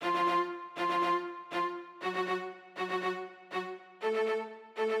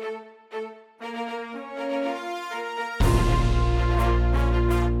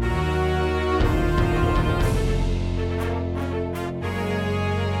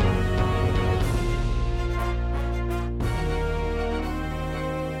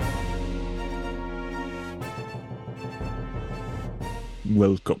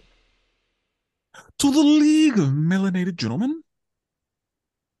Welcome to the League of Melanated Gentlemen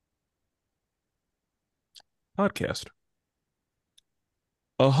podcast.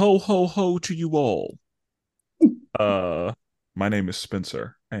 A ho ho ho to you all. Uh my name is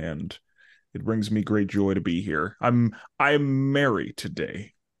Spencer, and it brings me great joy to be here. I'm merry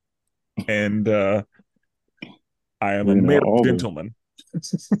today, and I am a Bringing out merry all the gentleman.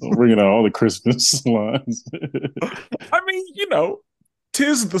 bringing out all the Christmas lines. I mean,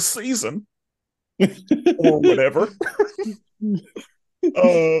 tis the season or whatever.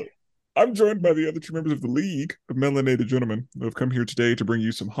 Uh I'm joined by the other two members of the League of Melanated Gentlemen who have come here today to bring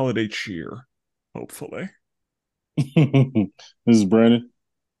you some holiday cheer, hopefully. This is Brandon.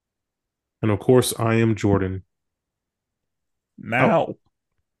 And of course, I am Jordan. Oh, Now,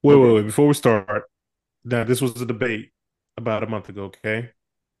 wait, okay. wait, wait. Before we start, now this was a debate about a month ago, okay?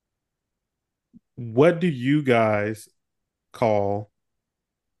 What do you guys call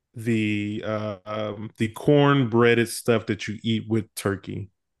the corn breaded stuff that you eat with turkey?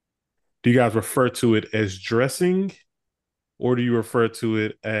 Do you guys refer to it as dressing or do you refer to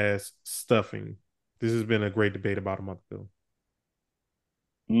it as stuffing? This has been a great debate about a month ago.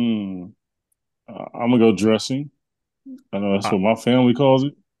 Mm, I'm gonna go dressing. I know that's I, what my family calls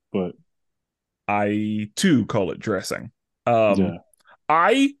it, but I too call it dressing. Um, yeah,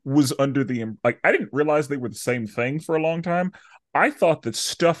 I was under I didn't realize they were the same thing for a long time. I thought that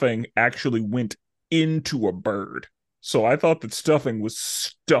stuffing actually went into a bird. So I thought that stuffing was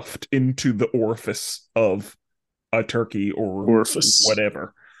stuffed into the orifice of a turkey or orifice.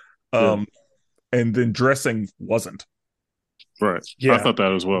 whatever. Yeah, Um, and then dressing wasn't. right. I Yeah, thought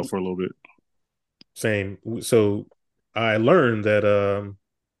that as well for a little bit. same. So I learned that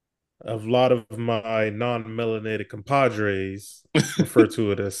a lot of my non-melanated compadres refer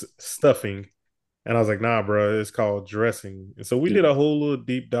to it as stuffing. And I was like, nah, bro, it's called dressing. And so we did Yeah, a whole little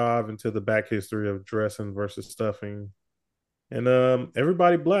deep dive into the back history of dressing versus stuffing. And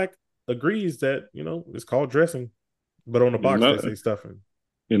everybody black agrees that, it's called dressing. But on the yeah, box not they say stuffing.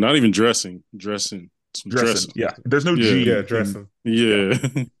 yeah, not even dressing, dressing, some Dressing, dressing. yeah. There's no Yeah, Yeah, G in, dressing. yeah.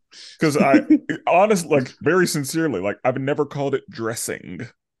 yeah, Because I honestly, like, very sincerely, like, I've never called it dressing.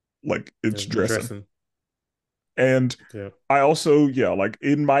 Like, Yeah, it's dressing. dressing. And Yeah. I also, yeah, like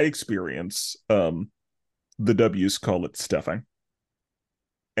in my experience, the W's call it stuffing,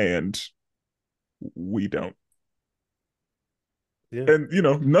 and we don't. Yeah. And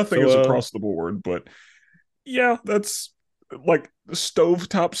nothing So is across the board, but yeah, that's like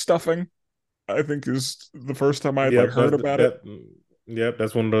stovetop stuffing. I think is the first time I'd like yep, heard about it. yep,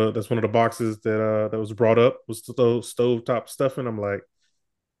 that's one of the boxes that was brought up was stove top stuffing. I'm like,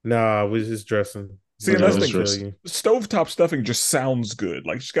 nah, we just dressing. See, But and that's the it's let me thing. tell dressing. you. Stovetop stuffing just sounds good.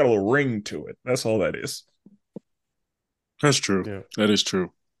 Like, it's got a little ring to it. That's all that is. That's true. Yeah. That is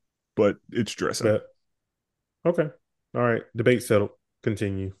true. But it's dressing. But okay. All right. Debate settled.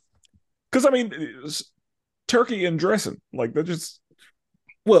 Continue. Because, I mean, it's turkey and dressing. Like, that just.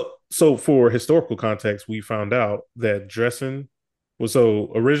 Well, so for historical context, we found out that dressing was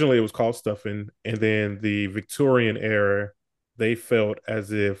so originally it was called stuffing, and then the Victorian era, they felt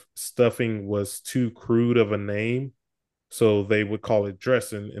as if stuffing was too crude of a name. So they would call it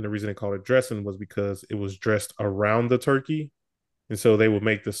dressing. And the reason they called it dressing was because it was dressed around the turkey. And so they would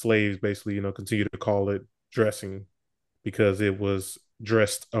make the slaves basically, continue to call it dressing because it was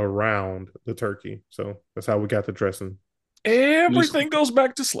dressed around the turkey. So that's how we got the dressing. Everything goes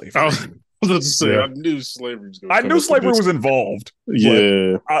back to I slavery. was about to say, I Yeah. knew slavery was going I to come knew up in slavery this. was involved, but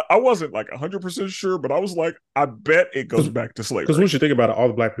Yeah, I wasn't like 100% sure, but I was like, I bet it goes back to Because slavery. once you think about it, all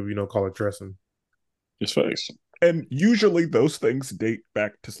the black people call it dressing. it's facts. And usually those things date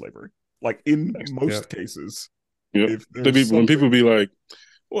back to slavery. Like in Yeah. most cases, Yep. if They there's be when people something, be like,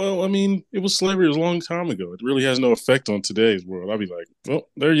 "Well, I mean, it was slavery a long time ago. It really has no effect on today's world." I'll be like, "Well,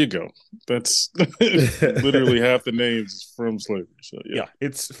 there you go. That's literally half the names is from slavery." So yeah, yeah,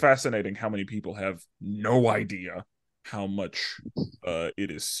 it's fascinating how many people have no idea how much it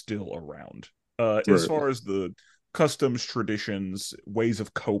is still around. As right, far as the customs, traditions, ways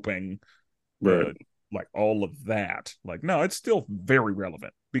of coping, right, uh, like all of that, like no, it's still very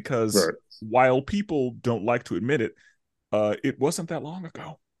relevant because right. while people don't like to admit it, it wasn't that long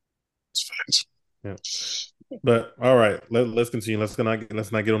ago. It's facts. Yeah. But all right, let's continue. Let's not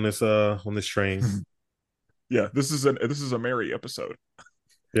get on this train. Yeah, this is a merry episode.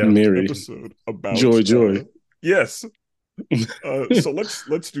 Yeah. Mary, Episode about joy, joy. yes. So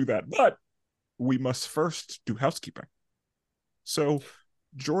let's do that. But we must first do housekeeping. So,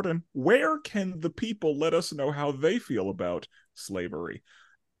 Jordan, where can the people let us know how they feel about slavery?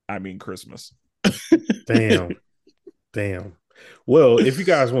 I mean, Christmas. Damn. Damn. Well, if you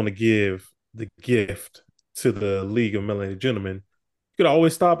guys want to give the gift to the League of Melanated Gentlemen, you could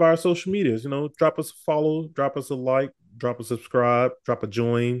always stop by our social medias. Drop us a follow, drop us a like, drop a subscribe, drop a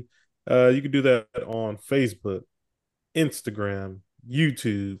join. You can do that on Facebook, Instagram,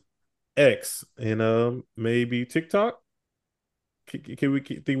 YouTube, X, and maybe TikTok. Can we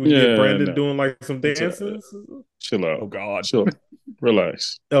think we get Yeah, Brandon no. doing like some It's dances? chill out. Oh God. Chill.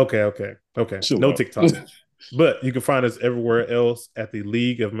 Relax. Okay. Chill No out. TikTok. But you can find us everywhere else at the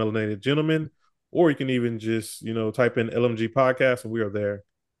League of Melanated Gentlemen, or you can even just, type in LMG podcast and we are there.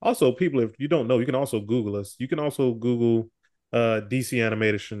 Also, people, if you don't know, you can also Google us. You can also Google DC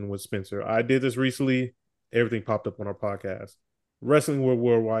Animation with Spencer. I did this recently. Everything popped up on our podcast. Wrestling with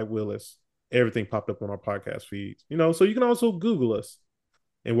Worldwide Willis. Everything popped up on our podcast feeds. So you can also Google us.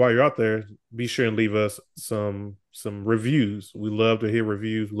 And while you're out there, be sure and leave us some reviews. We love to hear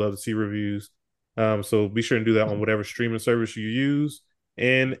reviews. We love to see reviews. So be sure and do that on whatever streaming service you use.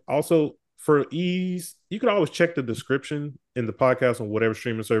 And also for ease, you can always check the description in the podcast on whatever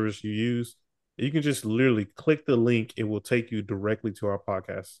streaming service you use. You can just literally click the link. It will take you directly to our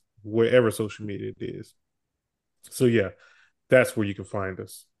podcast, wherever social media it is. So yeah, that's where you can find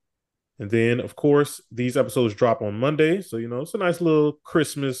us. And then, of course, these episodes drop on Monday. So, it's a nice little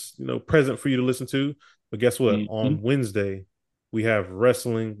Christmas, present for you to listen to. But guess what? Mm-hmm. On Wednesday, we have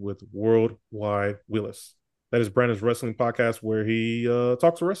Wrestling with Worldwide Willis. That is Brandon's wrestling podcast where he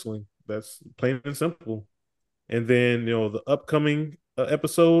talks wrestling. That's plain and simple. And then, the upcoming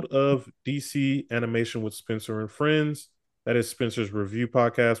episode of DC Animation with Spencer and Friends. That is Spencer's review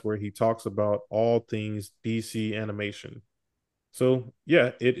podcast where he talks about all things DC animation. So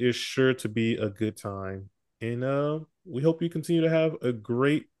yeah, it is sure to be a good time. And we hope you continue to have a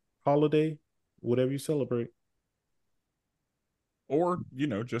great holiday, whatever you celebrate. Or,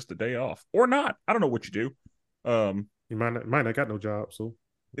 just a day off. Or not. I don't know what you do. You might not got no job, so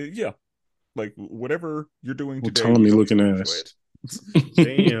Yeah. Like whatever you're doing Well, today, we Tommy hope looking you enjoy ass. it.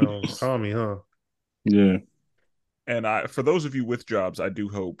 damn, Tommy, huh? Yeah. And for those of you with jobs, I do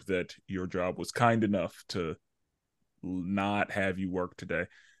hope that your job was kind enough to not have you work today.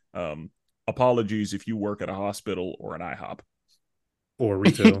 Apologies if you work at a hospital or an IHOP. Or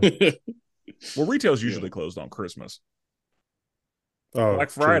retail. Well, retail's Yeah. usually closed on Christmas. Oh, Black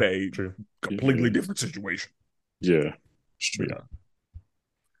Friday, true. completely Yeah. different situation. Yeah. It's true. Yeah.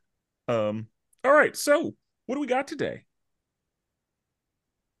 All right. So, what do we got today?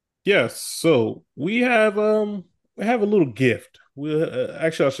 Yes, so we have a little gift. We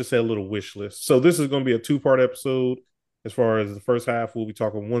actually, I should say a little wish list. So this is going to be a two-part episode. As far as the first half, we'll be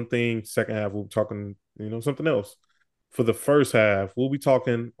talking one thing. Second half, we'll be talking something else. For the first half, we'll be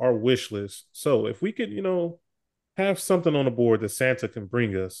talking our wish list. So if we could have something on the board that Santa can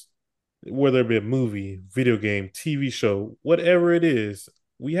bring us, whether it be a movie, video game, TV show, whatever it is,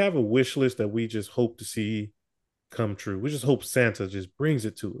 we have a wish list that we just hope to see come true. We just hope Santa just brings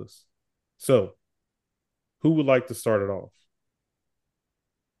it to us. So, who would like to start it off?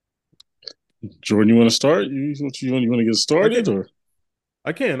 Jordan, you want to start? You want to get started or?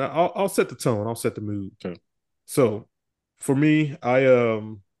 I can. I'll set the tone. I'll set the mood. Okay. So, for me, I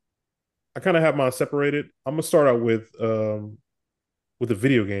kind of have mine separated. I'm gonna start out with a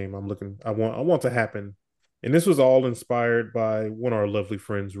video game. I want to happen, and this was all inspired by one of our lovely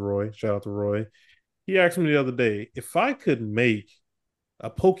friends, Roy. Shout out to Roy. He asked me the other day if I could make a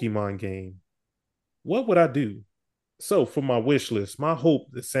Pokemon game, what would I do? So for my wish list, my hope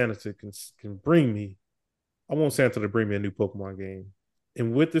that Santa can bring me, I want Santa to bring me a new Pokemon game.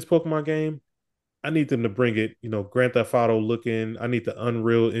 And with this Pokemon game, I need them to bring it, Grand Theft Auto looking. I need the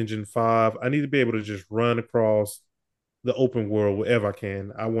Unreal Engine 5. I need to be able to just run across the open world wherever I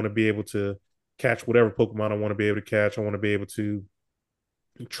can. I want to be able to catch whatever Pokemon I want to be able to catch. I want to be able to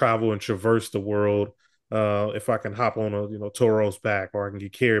travel and traverse the world. If I can hop on a Tauros back, or I can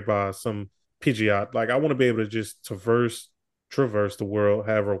get carried by some Pidgeot, like I want to be able to just traverse the world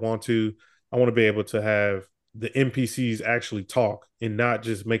however I want to. I want to be able to have the NPCs actually talk and not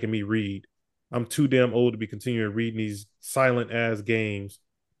just making me read. I'm too damn old to be continuing reading these silent ass games.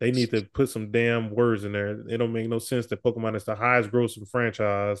 They need to put some damn words in there. It don't make no sense that Pokemon is the highest grossing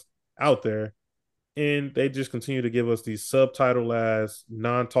franchise out there, and they just continue to give us these subtitle ass,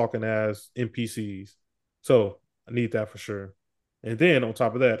 non-talking ass NPCs. So I need that for sure. And then on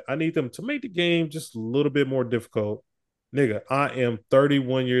top of that, I need them to make the game just a little bit more difficult. Nigga, I am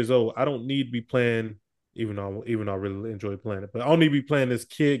 31 years old. I don't need to be playing, even though I really enjoy playing it, but I don't need to be playing this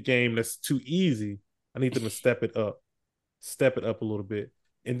kid game that's too easy. I need them to step it up a little bit.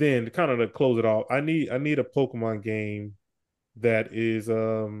 And then to close it off, I need a Pokemon game that is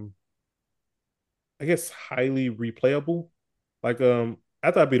I guess highly replayable. Like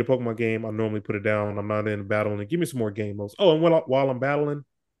after I beat a Pokemon game, I normally put it down. I'm not in battling. Give me some more game modes. Oh, and while I'm battling,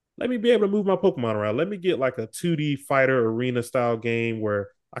 let me be able to move my Pokemon around. Let me get like a 2D fighter arena style game where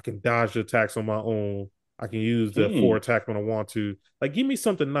I can dodge the attacks on my own. I can use the four Mm. attack when I want to. Like, give me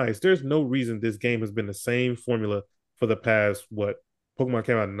something nice. There's no reason this game has been the same formula for the past, what? Pokemon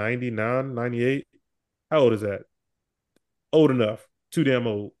came out in 99, 98. How old is that? Old enough, too damn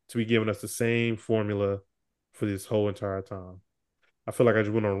old to be giving us the same formula for this whole entire time. I feel like I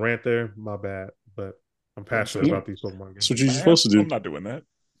just went on a rant there. My bad, but I'm passionate No, about these Pokemon that's games. what you're Man, supposed to do. I'm not doing that.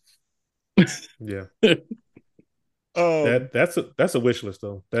 Yeah, Um, that's a wish list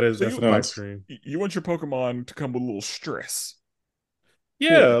though. so That's a you No, pipe it's, dream. you want your Pokemon to come with a little stress.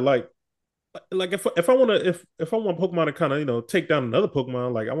 yeah. Yeah, like if I want to if I want Pokemon to kind of take down another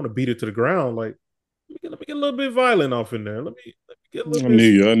Pokemon, like I want to beat it to the ground, like let me get a little bit violent off in there. Let me get a little I bit knew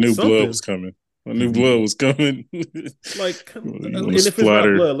you. I knew blood was something. coming. I knew blood was coming. Like, You want to and if it's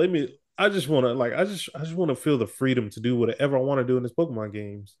not splatter? blood, let me. I just want to I just want to feel the freedom to do whatever I want to do in this Pokemon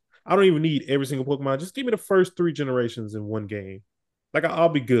games. I don't even need every single Pokemon. Just give me the first three generations in one game. Like I'll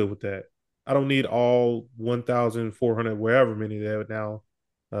be good with that. I don't need all 1,400 wherever many there now.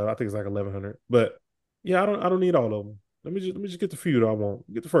 I think it's like 1,100. But yeah, I don't need all of them. Let me just get the few that I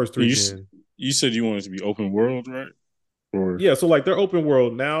want. Get the first three You gen. you said you wanted to be open world, right? Or Yeah, so like they're open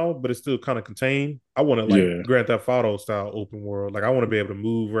world now, but it's still kind of contained. I want to like yeah, Grand Theft Auto style open world. Like I want to be able to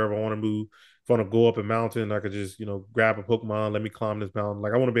move wherever I want to move. If I want to go up a mountain, I could just grab a Pokemon, let me climb this mountain.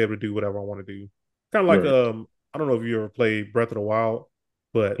 Like I want to be able to do whatever I want to do. Kind of like right. I don't know if you ever played Breath of the Wild,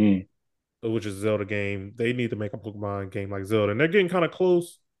 but Mm, which is a Zelda game. They need to make a Pokemon game like Zelda, and they're getting kind of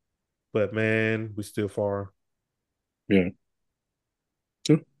close. But man, we still far. yeah.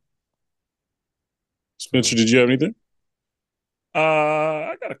 Sure. Spencer, So did you have anything?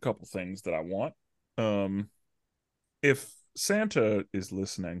 I got a couple things that I want. Um, if Santa is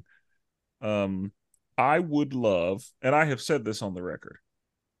listening, um, I would love, and I have said this on the record,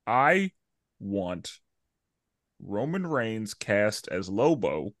 I want Roman Reigns cast as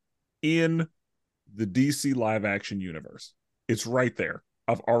Lobo in the DC live action universe. It's right there.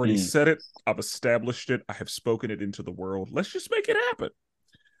 I've already Mm. said it. I've established it. I have spoken it into the world. Let's just make it happen.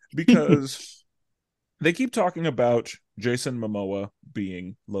 Because they keep talking about Jason Momoa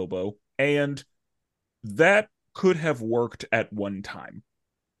being Lobo, and that could have worked at one time,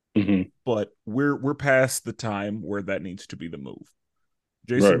 Hmm. but we're past the time where that needs to be the move.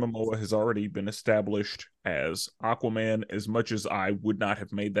 Jason Right. Momoa has already been established as Aquaman. As much as I would not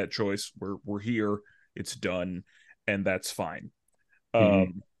have made that choice, we're here, it's done, and that's fine. Hmm.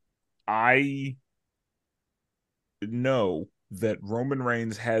 Um, I know that Roman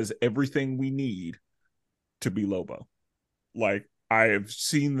Reigns has everything we need to be Lobo. Like I have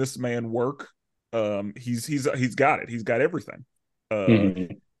seen this man work. He's got it. He's got everything. Uh, Hmm.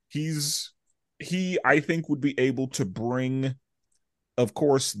 he's he I think would be able to bring, of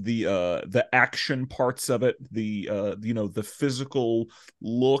course, the action parts of it, the physical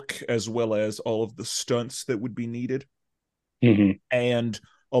look, as well as all of the stunts that would be needed. Hmm. And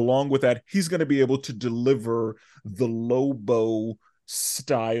along with that, he's going to be able to deliver the Lobo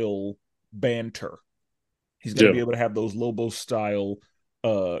style banter. He's going to Yeah. be able to have those Lobo style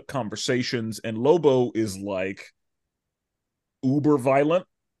conversations. And Lobo is like uber violent.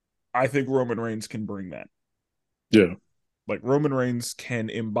 I think Roman Reigns can bring that. Yeah. Like Roman Reigns can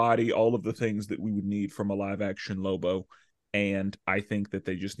embody all of the things that we would need from a live action Lobo. And I think that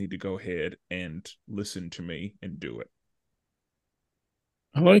they just need to go ahead and listen to me and do it.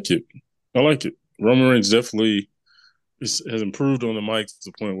 I like it. I like it. Roman Reigns definitely has improved on the mic to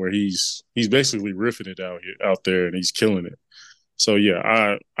the point where he's basically riffing it out there and he's killing it. So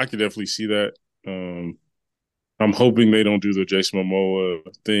yeah, I could definitely see that. Um, I'm hoping they don't do the Jason Momoa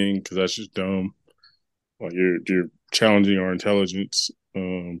thing because that's just dumb. Like you're challenging our intelligence.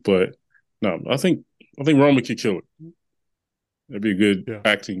 But no, I think Roman could kill it. That'd be a good yeah,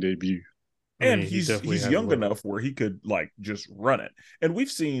 acting debut. I And mean he he's definitely he's has young look. enough where he could like just run it. And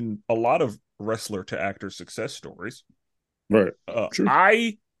we've seen a lot of wrestler to actor success stories. Right. Uh, True.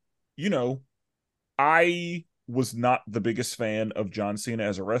 I, you know, I was not the biggest fan of John Cena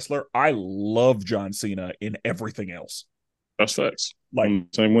as a wrestler. I love John Cena in everything else. That's facts. Like I'm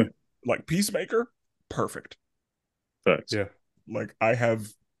the same way. like Peacemaker, perfect. Facts. Yeah, Like I have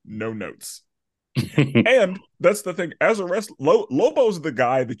no notes. And that's the thing. As a wrestler, Lobo's the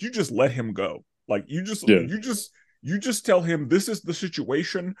guy that you just let him go. Like Yeah. you just tell him this is the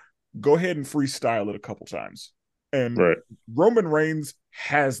situation. Go ahead and freestyle it a couple times. And Right. Roman Reigns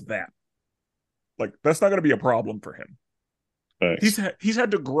has that. Like that's not going to be a problem for him. Facts. He's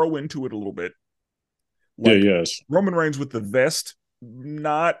had to grow into it a little bit. Yeah, Like yes. Roman Reigns with the vest,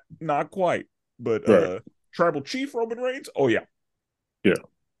 not quite, but Right. Tribal Chief Roman Reigns, oh yeah. Yeah.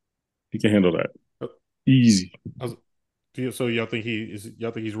 He can handle that. Uh, Easy. So y'all think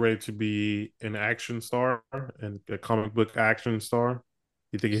he's ready to be an action star and a comic book action star?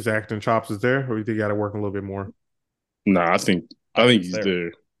 You think his acting chops is there, or you think he got to work a little bit more? Nah, I I think think it's he's there.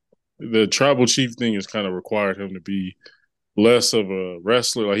 there. The tribal chief thing has kind of required him to be less of a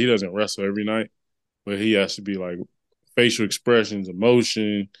wrestler. Like he doesn't wrestle every night, but he has to be like facial expressions,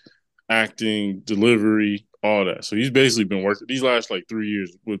 emotion, acting, delivery, all that. So he's basically been working these last like 3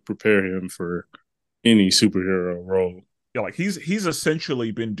 years would prepare him for any superhero role. Yeah, like he's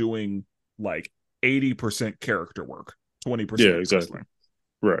essentially been doing like 80% character work, Yeah, 20% exactly. wrestling.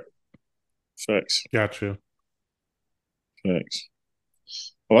 Right. Facts. Gotcha. Facts.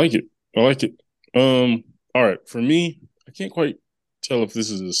 I like it. I like it. All right. For me, I can't quite tell if this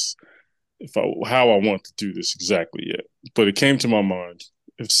is how I want to do this exactly yet, but it came to my mind.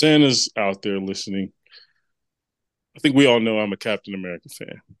 If Santa's out there listening, I think we all know I'm a Captain America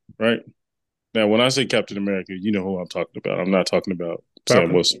fan, right? Now, when I say Captain America, you know who I'm talking about. I'm not talking about Sam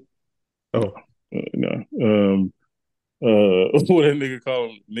Falcon. Wilson. Oh, No. What that nigga call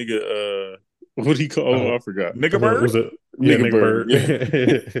him? Nigga, what do you call him? I oh, forgot. Nigga Bird? was it? Yeah, Nigga Nick Bird. Bird.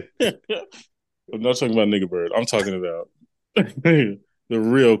 Yeah. I'm not talking about Nigga Bird. I'm talking about the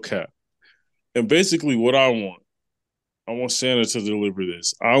real Cap. And basically, what I want Santa to deliver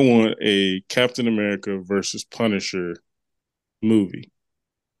this. I want a Captain America versus Punisher movie.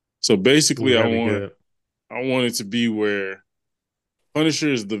 So Ooh, basically, that'd be good. I want it to be where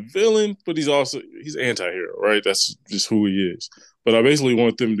Punisher is the villain, but he's anti-hero, right? That's just who he is. But I basically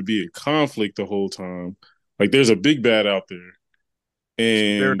want them to be in conflict the whole time. Like there's a big bad out there, So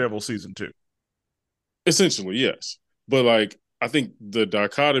and Daredevil season two. essentially, yes. But like I think the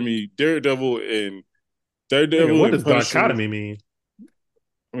dichotomy, Wait a minute, what Daredevil and does Punisher. dichotomy mean?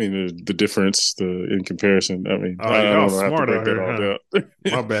 I mean the difference, the in comparison. I mean, Oh, I y'all don't have to smart break out that here, all huh? down.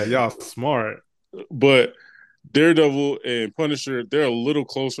 My bad. Y'all smart. But Daredevil and Punisher, they're a little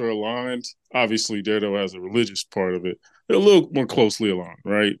closer aligned. Obviously, Daredevil has a religious part of it. They're a little more closely aligned,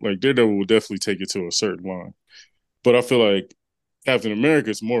 right? Like Daredevil will definitely take it to a certain line. But I feel like Captain America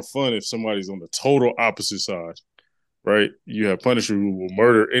is more fun if somebody's on the total opposite side, right? You have Punisher who will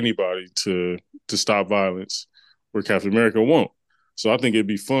murder anybody to stop violence, where Captain America won't. So I think it'd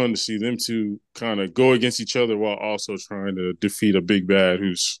be fun to see them two kind of go against each other while also trying to defeat a big bad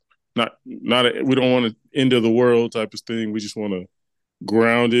who's we don't want an end of the world type of thing. We just want a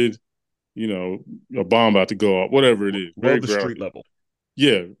grounded, you know, a bomb about to go off, whatever it is, very Love the street grounded. level.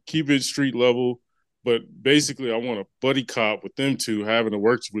 Yeah, keep it street level. But basically, I want a buddy cop with them two having to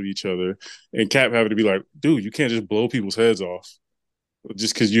work with each other, and Cap having to be like, "Dude, you can't just blow people's heads off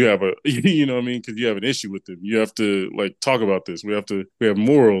just because you have a, you know what I mean? Because you have an issue with them. You have to like talk about this. We have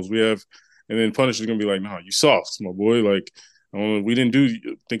morals. We have, and then Punisher's gonna be like, "Nah, you soft, my boy. Like, I don't know, we didn't do.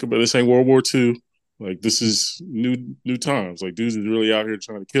 Think about this. Ain't World War II. Like, this is new times. Like, dudes is really out here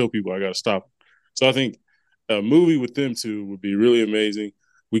trying to kill people. I gotta stop." So I think a movie with them two would be really amazing.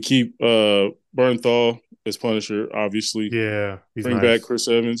 We keep Bernthal as Punisher, obviously. Yeah, he's Bring back nice. Chris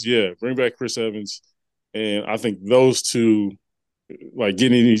Evans. Yeah, bring back Chris Evans. And I think those two like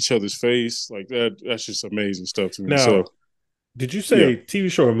getting in each other's face, like that's just amazing stuff to me. So Now, did you yeah, say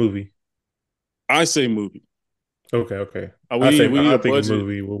TV show or movie? I say movie. Okay, okay. We need I a think a budget.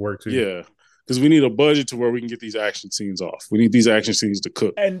 movie will work too. Yeah. Because we need a budget to where we can get these action scenes off. We need these action scenes to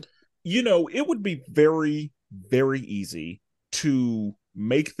cook. And it would be very, very easy to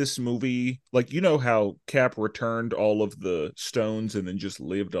make this movie like how Cap returned all of the stones and then just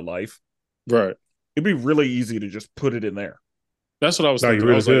lived a life. Right. It'd be really easy to just put it in there. That's what I was No, you thinking. I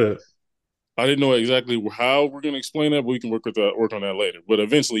really was like, could. I didn't know exactly how we're gonna explain that, but we can work on that later. But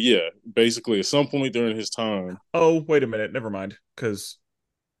eventually, yeah. Basically, at some point during his time. Oh, wait a minute, never mind. Because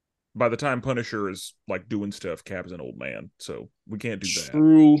by the time Punisher is like doing stuff, Cap is an old man, so we can't do that.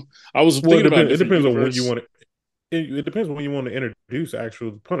 True. I was Well, thinking about a it different depends on when you universe. want to. It depends when you want to introduce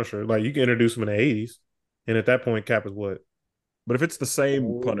actual Punisher. Like you can introduce him in the '80s, and at that point, Cap is what? But if it's the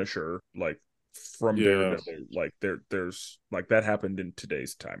same Oh, Punisher, like from Yeah. Daredevil, like there's like that happened in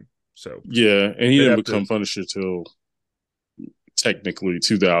today's time. So Yeah. And he they'd didn't have to. become Punisher till technically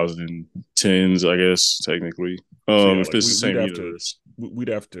 2010s, I guess, technically. So yeah, If like this is the we'd same have to universe. we'd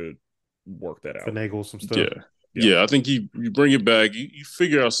have to work that out. finagle some stuff. Yeah. Yeah. Yeah. I think you bring it back. You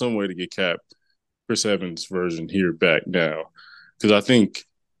figure out some way to get Cap, Chris Evans version here back now. Because I think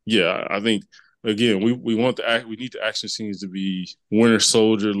again, we want we need the action scenes to be Winter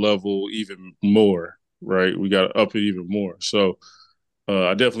Soldier level even more, right? We got to up it even more. So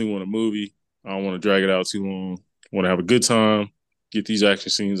I definitely want a movie. I don't want to drag it out too long. I want to have a good time, get these action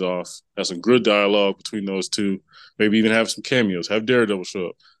scenes off, have some good dialogue between those two. Maybe even have some cameos. Have Daredevil show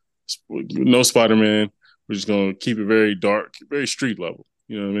up. No Spider Man. We're just gonna keep it very dark, very street level.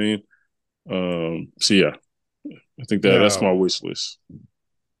 You know what I mean? So yeah, I think that's my Now, wish list.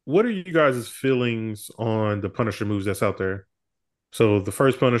 what are you guys' feelings on the Punisher movies that's out there? So the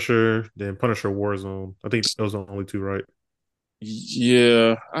first Punisher, then Punisher Warzone. I think those are the only two, right?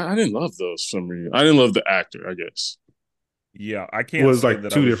 Yeah, I didn't love those for some reason. I didn't love the actor, I guess. Yeah, I It can't was say like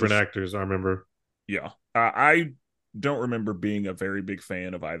that I two was different just actors, I remember. yeah. I don't remember being a very big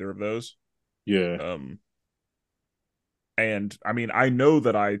fan of either of those. Yeah, Um, and I mean, I know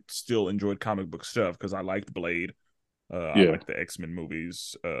that I still enjoyed comic book stuff because I liked Blade. I yeah. liked the X-Men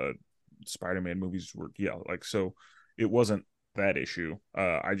movies. Spider-Man movies were yeah, like so. It wasn't that issue.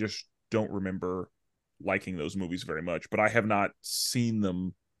 I just don't remember liking those movies very much. But I have not seen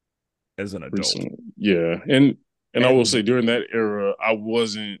them as an adult. Recently. Yeah. And I will say And during that era, I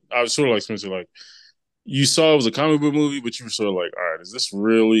was sort of like Spencer, like you saw it was a comic book movie, but you were sort of like, all right, is this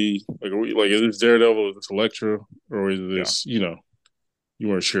really like is this Daredevil, is this Elektra, or is yeah, this, you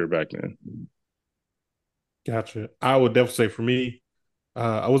weren't sure back then. Gotcha. I would definitely say for me,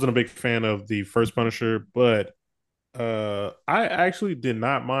 I wasn't a big fan of the first Punisher, but I actually did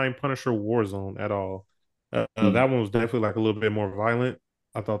not mind Punisher Warzone at all. Mm. That one was definitely like a little bit more violent.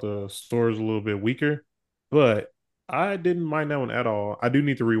 I thought the story was a little bit weaker, but I didn't mind that one at all. I do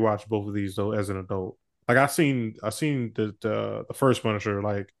need to rewatch both of these though as an adult. Like I seen the first Punisher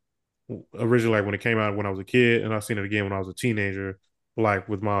like originally like when it came out when I was a kid, and I seen it again when I was a teenager. Like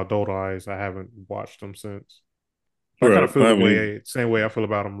with my adult eyes, I haven't watched them since. I kind Right. of feel I the mean, way same way I feel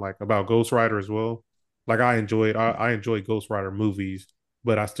about them like about Ghost Rider as well. Like I enjoy Ghost Rider movies,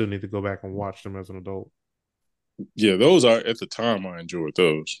 but I still need to go back and watch them as an adult. yeah, those are at the time I enjoyed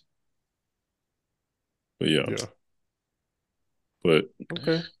those. But yeah. Yeah. But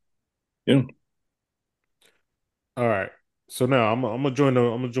Okay. yeah. All right. So now I'm gonna join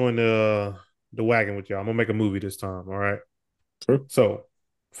the wagon with y'all. I'm gonna make a movie this time. All right. Sure. So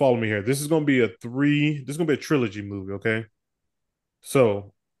follow me here. This is gonna be a trilogy movie. Okay.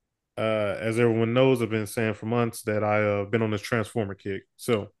 So as everyone knows, I've been saying for months that I've been on this Transformer kick.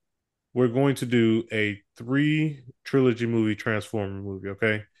 So we're going to do a three trilogy movie Transformer movie.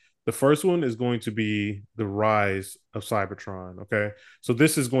 Okay. The first one is going to be the rise of Cybertron. Okay. So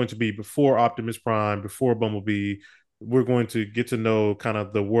this is going to be before Optimus Prime, before Bumblebee. We're going to get to know kind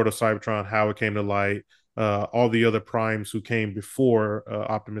of the world of Cybertron, how it came to light, all the other primes who came before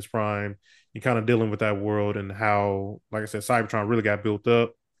Optimus Prime, and kind of dealing with that world and how, like I said, Cybertron really got built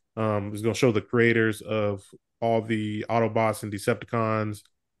up. It's going to show the creators of all the Autobots and Decepticons.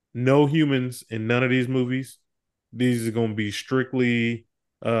 No humans in none of these movies. These are going to be strictly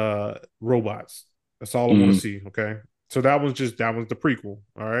robots. That's all I want to Mm-hmm. see. Okay. So that one's the prequel.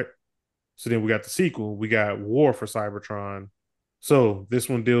 All right. So then we got the sequel. We got War for Cybertron. So this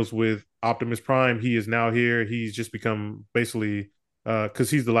one deals with Optimus Prime. He is now here. He's just become basically because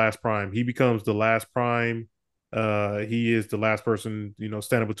he's the last Prime. He becomes the last Prime. He is the last person,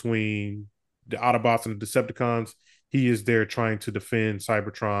 standing between the Autobots and the Decepticons. He is there trying to defend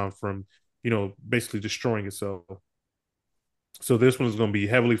Cybertron from, basically destroying itself. So this one is going to be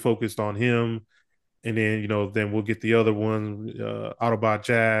heavily focused on him, and then then we'll get the other one, Autobot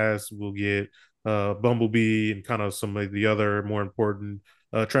Jazz. We'll get Bumblebee and kind of some of the other more important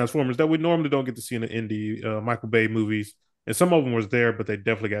Transformers that we normally don't get to see in the indie Michael Bay movies. And some of them was there, but they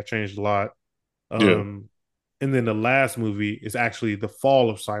definitely got changed a lot. Yeah. Um, and then the last movie is actually the fall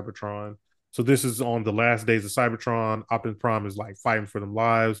of Cybertron. So this is on the last days of Cybertron. Optimus Prime is like fighting for them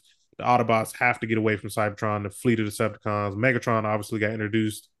lives. The Autobots have to get away from Cybertron. The fleet of Decepticons. Megatron obviously got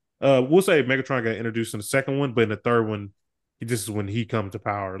introduced. We'll say Megatron got introduced in the second one, but in the third one, this is when he comes to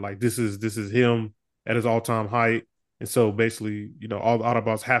power. Like this is him at his all time height. And so basically, all the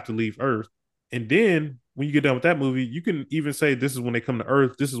Autobots have to leave Earth. And then when you get done with that movie, you can even say this is when they come to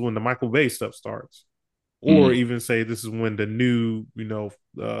Earth. This is when the Michael Bay stuff starts, or Mm-hmm. even say this is when the new,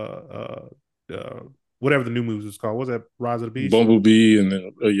 uh, whatever the new movies is called. What's that? Rise of the Beast. Bumblebee and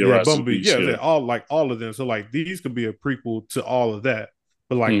then yeah, Yeah, Rise of the Bumblebee. Beast. Yeah, Yeah. all of them. So like these could be a prequel to all of that.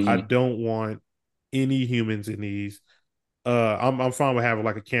 But like I Mm-hmm. don't want any humans in these. I'm fine with having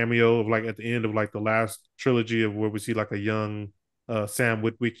like a cameo of like at the end of like the last trilogy of where we see like a young Sam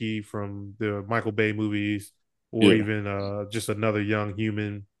Witwicky from the Michael Bay movies, or Yeah. even just another young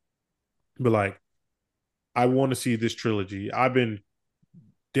human. But like I want to see this trilogy. I've been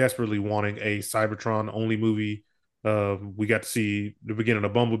desperately wanting a Cybertron only movie. We got to see the beginning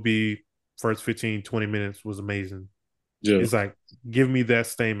of Bumblebee. First 15, 20 minutes was amazing. Yeah. It's like give me that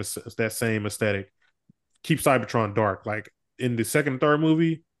same aesthetic. Keep Cybertron dark. Like in the second and third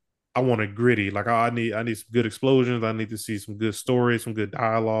movie, I want it gritty. Like I need some good explosions. I need to see some good stories, some good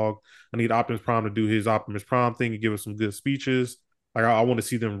dialogue. I need Optimus Prime to do his Optimus Prime thing and give us some good speeches. Like I want to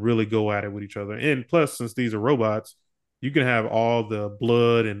see them really go at it with each other. And plus, since these are robots, you can have all the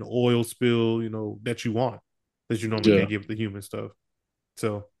blood and oil spill, that you want, that you normally Yeah. can't give the human stuff.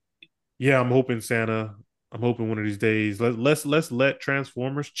 So yeah, I'm hoping Santa. I'm hoping one of these days let's let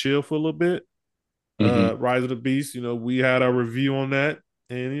Transformers chill for a little bit. Hmm. Rise of the Beast. We had our review on that,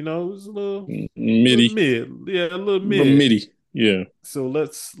 and it was a little MIDI. mid. Yeah, a little But mid. MIDI. Yeah. So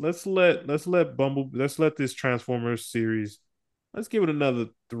let's let this Transformers series. Let's give it another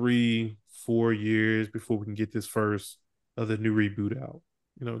 3-4 years before we can get this first of the new reboot out.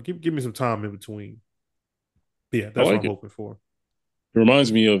 Give me some time in between. Yeah, I that's what like I'm it. hoping for. It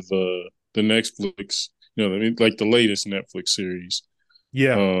reminds me of the Netflix, I mean, like the latest Netflix series.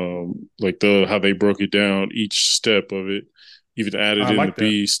 Yeah, Like the how they broke it down, each step of it, even added I in the like that.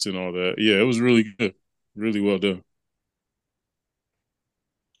 beast and all that. Yeah, it was really good. Really well done.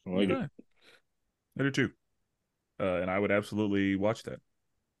 I like Okay, I do too. And I would absolutely watch that.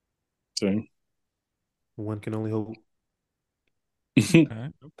 it. One can only hope. Same.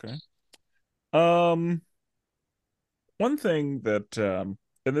 Okay, okay. Um, one thing that and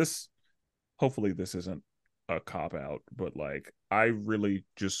this hopefully this isn't a cop out, but like I really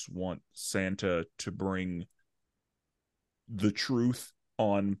just want Santa to bring the truth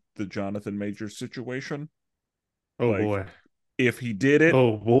on the Jonathan Majors situation. Oh Like boy. if he did it,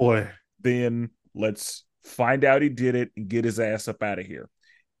 Oh boy. then let's find out he did it and get his ass up out of here.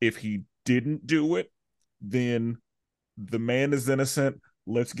 If he didn't do it, then the man is innocent.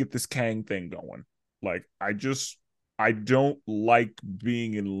 Let's get this Kang thing going. Like I don't like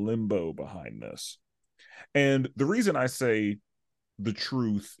being in limbo behind this. And the reason I say the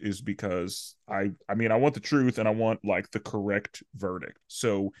truth is because I mean I want the truth and I want like the correct verdict.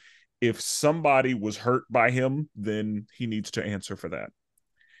 So if somebody was hurt by him, then he needs to answer for that.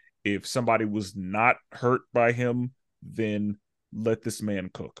 If somebody was not hurt by him, then let this man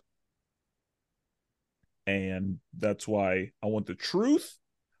cook. And that's why I want the truth.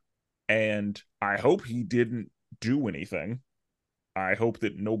 And I hope he didn't do anything. I hope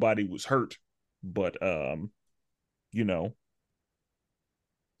that nobody was hurt. But you know,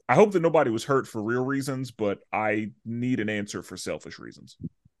 I hope that nobody was hurt for real reasons, but I need an answer for selfish reasons.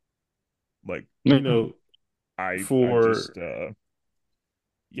 Like You No, know, I for just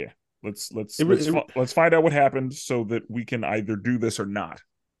yeah. Let's let's it, let's it, let's find out what happened so that we can either do this or not.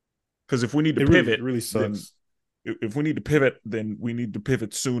 Because if we need to it really it pivot, really then sucks. if we need to pivot, then we need to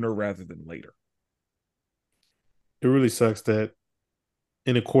pivot sooner rather than later. It really sucks that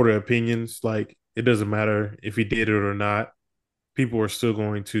in a court of opinions, like it doesn't matter if he did it or not. People are still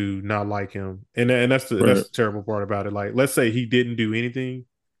going to not like him, and that's the right. that's the terrible part about it. Like, let's say he didn't do anything,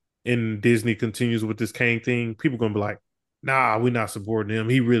 and Disney continues with this Kang thing. People are gonna be like, "Nah, we're not supporting him.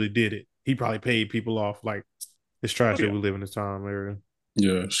 He really did it. He probably paid people off." Like, it's Oh trash that yeah, we live in this time area.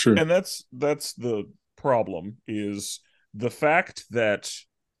 Yeah, sure. and that's the problem is the fact that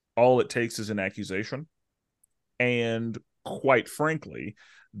all it takes is an accusation, and quite frankly,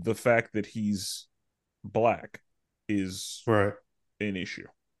 the fact that he's black is Right? an issue.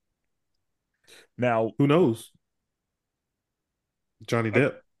 Now, Who knows? Johnny uh,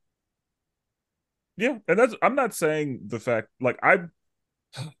 Depp. yeah, and that's I'm not saying the fact like I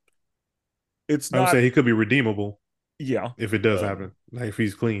it's I would not say he could be redeemable yeah. if it does Uh, happen. Like if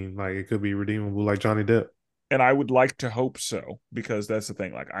he's clean, like it could be redeemable, like Johnny Depp. and I would like to hope so because that's the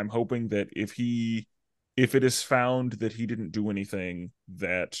thing. Like I'm hoping that if it is found that he didn't do anything,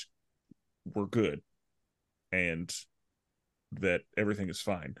 that we're good and that everything is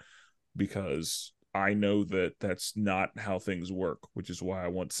fine because I know that that's not how things work, which is why I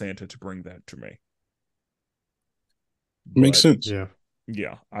want Santa to bring that to me. Makes But sense. Yeah,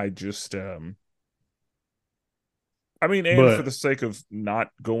 yeah, I just I mean, and for the but sake of not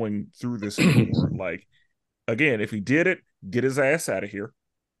going through this anymore, like again, if he did it, get his ass out of here.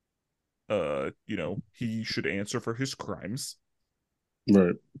 He should answer for his crimes.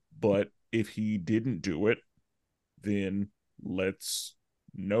 Right. But if he didn't do it, then let's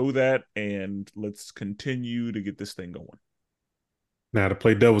know that and let's continue to get this thing going. now to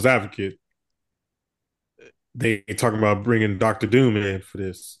play devil's advocate, they talking about bringing Doctor Doom in for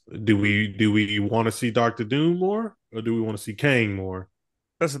this. Do we want to see Doctor Doom more, or do we want to see Kang more?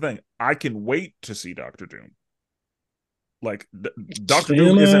 That's the thing. I can wait to see Doctor Doom. Like Doctor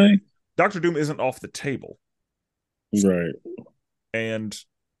Doom Can isn't I? Doctor Doom isn't off the table. Right. And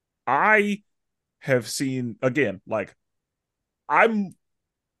I have seen again, like I'm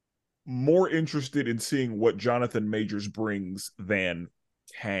more interested in seeing what Jonathan Majors brings than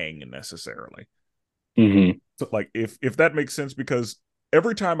Kang necessarily. Mm-hmm. So, like, if that makes sense, because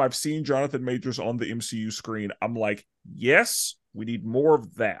every time I've seen Jonathan Majors on the MCU screen, I'm like, yes, we need more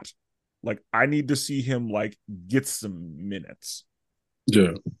of that. Like, I need to see him like get some minutes.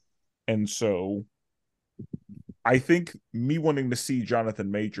 Yeah. And so I think me wanting to see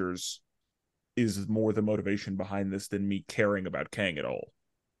Jonathan Majors is more the motivation behind this than me caring about Kang at all.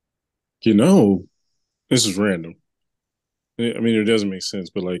 You know, this is random. I mean, it doesn't make sense,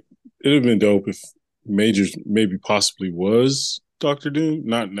 but like, it'd have been dope if Majors maybe possibly was Doctor Doom.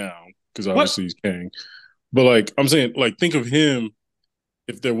 Not now, because What? obviously he's Kang. But like, I'm saying, like, think of him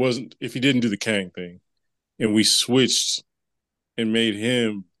if he didn't do the Kang thing, and we switched and made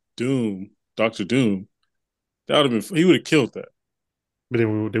him Doom, Doctor Doom. That would have been. He would have killed that. But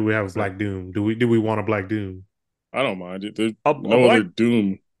then did we have a So Black Doom? Do we want a Black Doom? I don't mind it. There's a no other black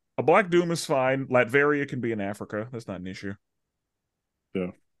Doom. a black Doom is fine. Latveria can be in Africa. That's not an issue.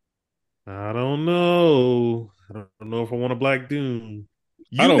 Yeah. I don't know. I don't know if I want a Black Doom.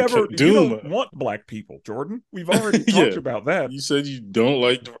 I You don't care. never you Doom. don't want black people, Jordan. We've already talked Yeah. about that. You said you don't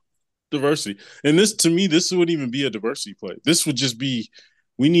like diversity. And this, to me, this wouldn't even be a diversity play. This would just be,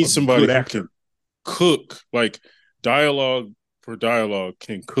 we need A somebody good who actor. can cook, like dialogue for dialogue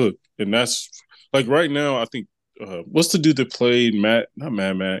can cook. And that's like right now, I think, what's the dude that played not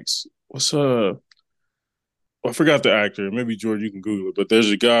Mad Max? I forgot the actor. Maybe George, you can Google it. But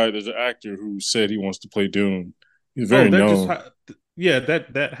there's an actor who said he wants to play Doom. He's Oh, very that just known. yeah,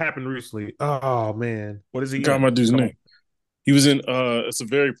 that happened recently. Oh man. What is he Forgot in? my dude's Come name. on. He was in it's a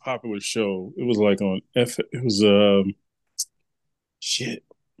very popular show. It was like on it was shit.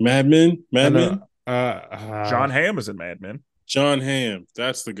 Mad Men? I Mad know. Men? John Hamm is in Mad Men. John Hamm.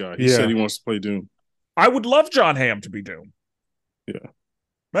 That's the guy. He said Yeah. he wants to play Doom. I would love John Hamm to be Doom. Yeah.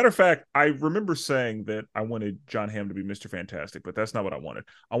 Matter of fact, I remember saying that I wanted John Hamm to be Mr. Fantastic, but that's not what I wanted.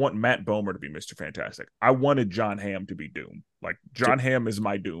 I want Matt Bomer to be Mr. Fantastic. I wanted John Hamm to be Doom. Like, John Hamm is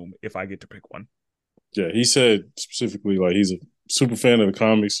my Doom if I get to pick one. Yeah. He said specifically like he's a super fan of the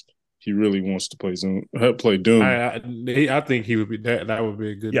comics. He really wants to play Doom. I think he would be that would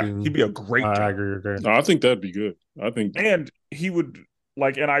be a good Yeah, he'd Doom. be a great I Doom. agree with that. No, I think that'd be good. I think And he would,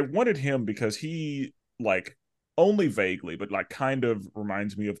 like, and I wanted him because he, like, only vaguely, but like kind of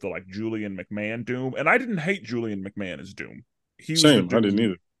reminds me of the like Julian McMahon Doom. And I didn't hate Julian McMahon as Doom. He was the same. I didn't Doom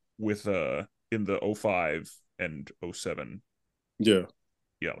either. with in the '05 and '07. Yeah.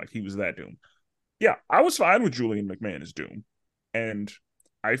 Yeah, like he was that Doom. Yeah, I was fine with Julian McMahon as Doom. And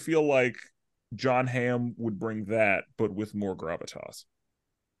I feel like John Hamm would bring that, but with more gravitas.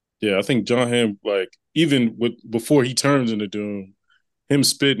 Yeah. I think John Hamm, like, even with before he turns into Doom, him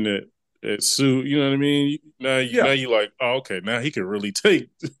spitting it at Sue, you know what I mean? Now Yeah, you like, oh, okay, now he could really take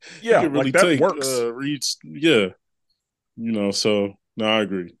he yeah, could really like that take works. Reed's, yeah, so no, I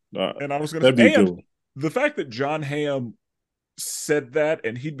agree. And I was gonna That'd be a say, good and one. the fact that John Hamm said that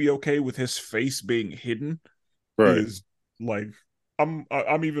and he'd be okay with his face being hidden Right. is like I'm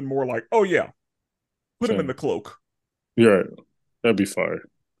even more like, oh yeah, put him in Same. the cloak. You're right. That'd be fire.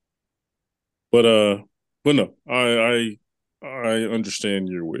 But no, I understand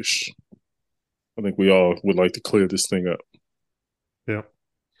your wish. I think we all would like to clear this thing up. Yeah.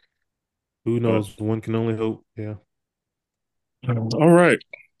 Who But knows? One can only hope. Yeah. all right.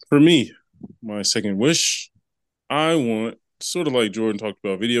 For me, my second wish, I want, sort of like Jordan talked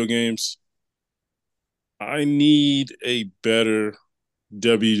about video games, I need a better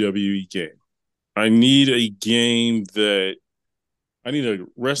WWE game. I need a game that I need a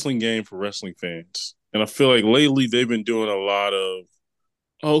wrestling game for wrestling fans. And I feel like lately they've been doing a lot of,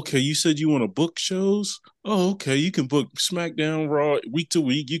 oh, okay, you said you want to book shows? Oh, okay, you can book SmackDown Raw week to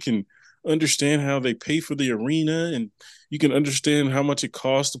week. You can understand how they pay for the arena and you can understand how much it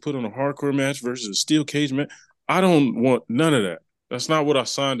costs to put on a hardcore match versus a steel cage match. I don't want none of that. That's not what I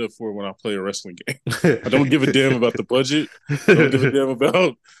signed up for when I play a wrestling game. I don't give a damn about the budget. I don't give a damn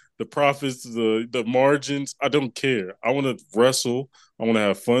about the profits, the margins. I don't care. I want to wrestle. I want to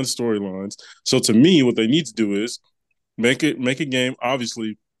have fun storylines. So to me, what they need to do is make a game.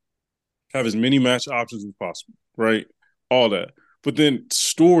 Obviously, have as many match options as possible. Right, all that. But then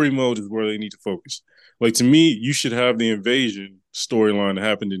story mode is where they need to focus. Like to me, you should have the invasion storyline that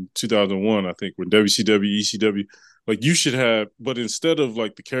happened in 2001. I think when WCW, ECW. Like you should have, but instead of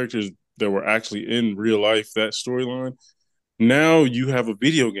like the characters that were actually in real life, that storyline, now you have a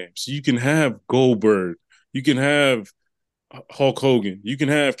video game. So you can have Goldberg, you can have Hulk Hogan, you can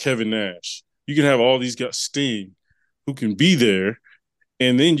have Kevin Nash, you can have all these guys, Sting, who can be there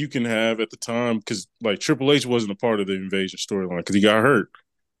And then you can have at the time, because like Triple H wasn't a part of the Invasion storyline because he got hurt,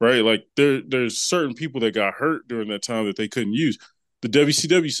 right? Like there's certain people that got hurt during that time that they couldn't use. The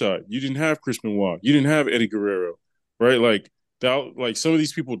WCW side, you didn't have Chris Benoit, you didn't have Eddie Guerrero, right? Like that, like some of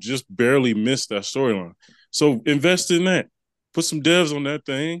these people just barely missed that storyline. So invest in that, put some devs on that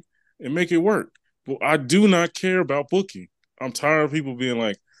thing, and make it work. Well, I do not care about booking. I'm tired of people being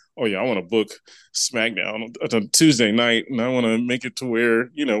like, oh yeah, I want to book SmackDown on Tuesday night, and I want to make it to where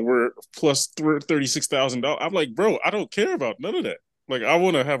we're plus $36,000. I'm like, bro, I don't care about none of that. Like, I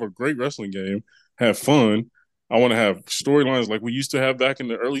want to have a great wrestling game, have fun. I want to have storylines like we used to have back in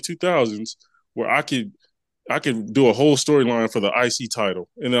the early 2000s, where I could do a whole storyline for the IC title,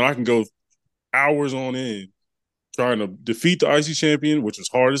 and then I can go hours on end trying to defeat the IC champion, which was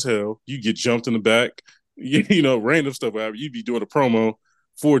hard as hell. You get jumped in the back, random stuff happen. You'd be doing a promo,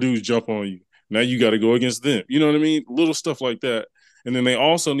 four dudes jump on you. Now you got to go against them. You know what I mean? Little stuff like that. And then they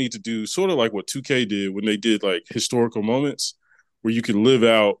also need to do sort of like what 2K did when they did like historical moments where you could live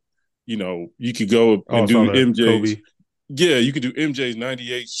out, you could go Oh, and I saw do that. MJ's. Kobe. Yeah, you could do MJ's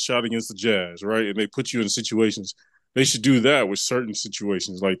 98 shot against the Jazz, right? And they put you in situations. They should do that with certain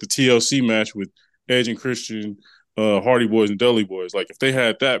situations, like the TLC match with Edge and Christian, Hardy Boys and Dudley Boys. Like if they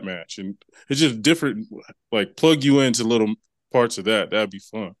had that match, and it's just different, like plug you into little parts of that, that'd be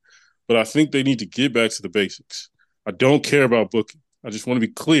fun. But I think they need to get back to the basics. I don't care about booking. I just want to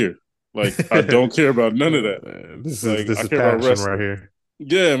be clear. Like I don't care about none of that. This is Like this I is care about passion right wrestling. here.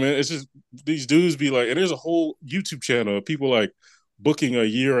 Yeah, man. It's just these dudes be like, and there's a whole YouTube channel of people like booking a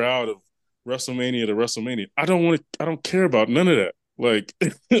year out of WrestleMania to WrestleMania. I don't care about none of that. Like,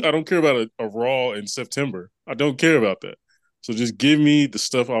 I don't care about a Raw in September. I don't care about that. So just give me the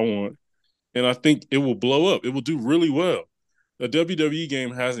stuff I want, and I think it will blow up. It will do really well. The WWE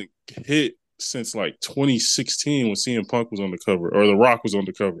game hasn't hit since like 2016 when CM Punk was on the cover or The Rock was on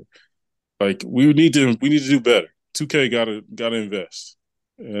the cover. Like we need to do better. 2K gotta invest.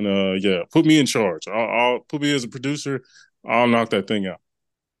 And yeah, put me in charge. I'll put me as a producer. I'll knock that thing out.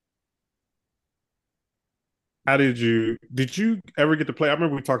 How did you ever get to play? I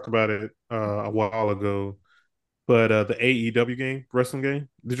remember we talked about it a while ago, but the AEW game, wrestling game.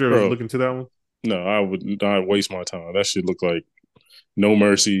 Did you ever Bro, look into that one? no, I would not waste my time. That should look like No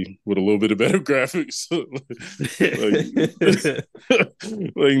Mercy with a little bit of better graphics. like,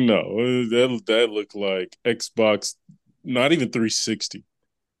 like no, that looked like Xbox, not even 360.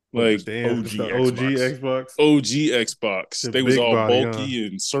 Like Damn, it's OG the OG Xbox. Xbox, OG Xbox. the They was big all body, huh? bulky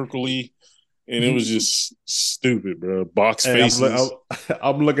and circly, and it was just stupid, bro. Box Hey, faces,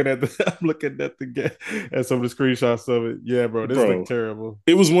 I'm looking at the I'm looking at at some of the screenshots of it. Yeah, bro, this bro. look terrible.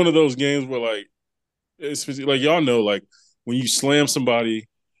 It was one of those games where like it's like y'all know like when you slam somebody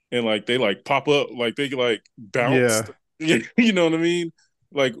and like they like pop up like they like Yeah, bounced. You know what I mean?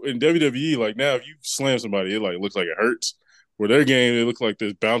 Like in WWE, like now if you slam somebody, it like looks like it hurts. Where their game, it looked like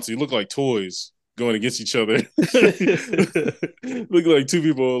this bouncy. It looked like toys going against each other. Look like two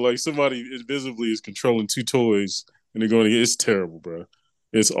people, like somebody invisibly is controlling two toys and they're going to get. It's terrible, bro.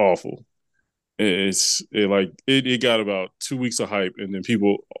 It's awful. It got about 2 weeks of hype, and then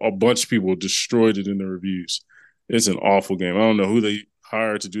a bunch of people destroyed it in the reviews. It's an awful game. I don't know who they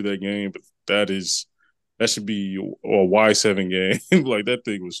hired to do that game, but that should be a Y7 game. Like that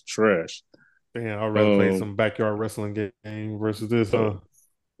thing was trash. damn, I'd rather play Um, some backyard wrestling game versus this, uh, huh?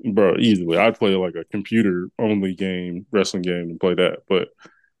 bro, easily I'd play like a computer only game, wrestling game, and play that. But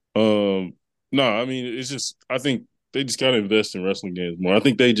no, I mean it's just I think they just gotta invest in wrestling games more. I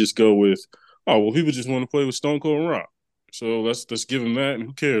think they just go with, oh well, people just want to play with Stone Cold and Rock. So let's give them that, and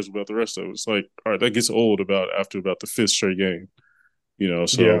who cares about the rest of it? It's like, all right, that gets old after about the fifth straight game, Yeah,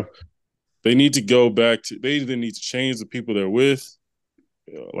 So they need to go back to. They either need to change the people they're with,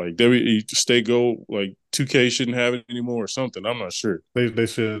 like WWE stay go, like 2K shouldn't have it anymore or something. I'm not sure. they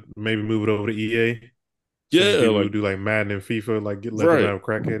should maybe move it over to EA. Some Yeah, people who like do like Madden and FIFA, let them right. have a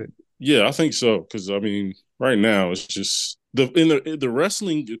crack at it. Yeah, I think so. Because I mean, right now it's just the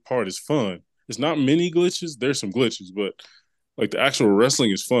wrestling part is fun. It's not many glitches. There's some glitches, but like the actual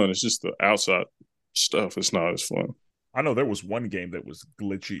wrestling is fun. It's just the outside stuff. It's not as fun, I know there was one game that was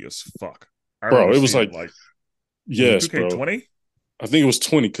glitchy as fuck. I bro. remember It was seeing like, like was it yes, bro. 2K20? I think it was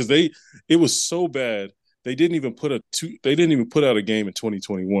 20 because it was so bad. They didn't even put out a game in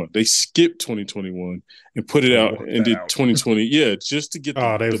 2021. They skipped 2021 and put it To out work and that did out. 2020. Yeah, just to get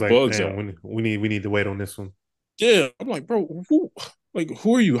Oh, they the was like, bugs damn, out. we need to wait on this one. Yeah, I'm like, bro, who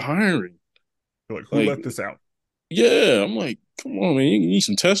are you hiring? Like, who Like, let this out? yeah, I'm like, come on, man, you need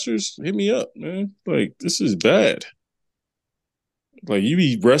some testers? Hit me up, man. Like, this is bad. Like you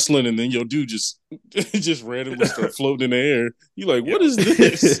be wrestling and then your dude just just randomly start floating in the air. You like, what is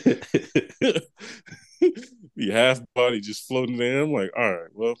this? The half body just floating in the air. I'm like, all right,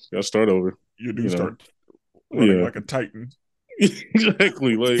 well, gotta start over. You do You know, start running yeah, like a titan.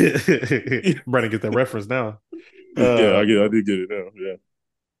 exactly. Like, Brandon get that reference now. yeah, I did get it now. Yeah,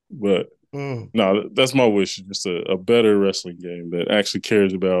 but Oh. no, that's my wish. Just a better wrestling game that actually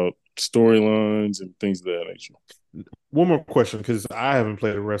cares about storylines and things of that nature. One more question, because I haven't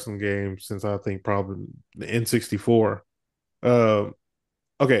played a wrestling game since I think probably the N64. Um,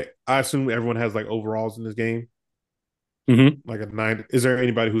 okay, I assume everyone has like overalls in this game, Mm-hmm. like a 90. Is there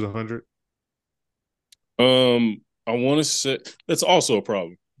anybody who's 100? I want to say that's also a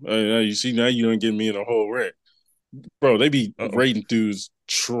problem. You see, now you don't get me in a whole rant, bro. They be Uh-oh. rating dudes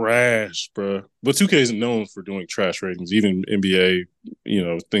trash, bro. But 2K isn't known for doing trash ratings, even NBA,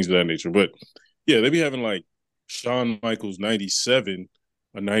 things of that nature. But yeah, they be having like Shawn Michaels 97,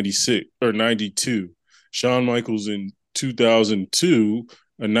 a 96 or 92. Shawn Michaels in 2002,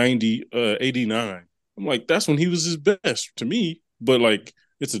 a 90, 89. I'm like, that's when he was his best to me. But like,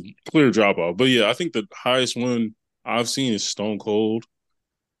 it's a clear drop off. But yeah, I think the highest one I've seen is Stone Cold.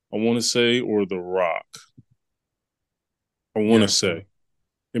 I want to say, or The Rock. I want to Yeah. So say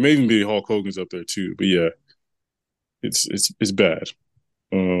it may even be Hulk Hogan's up there too. But yeah, it's bad.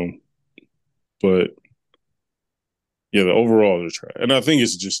 Um, but yeah, the overall they're trash, and I think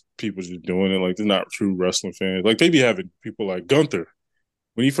it's just people just doing it. Like they're not true wrestling fans. Like they be having people like Gunther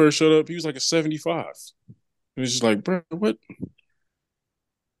when he first showed up, he was like a 75. And it's just like, bro, what?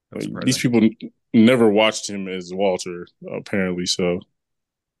 That's Like these surprising. people never watched him as Walter apparently, so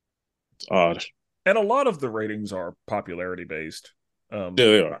it's odd. And a lot of the ratings are popularity based. Yeah,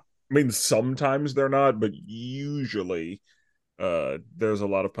 they I are. mean, sometimes they're not, but usually there's a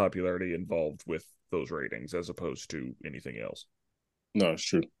lot of popularity involved with those ratings as opposed to anything else. No, it's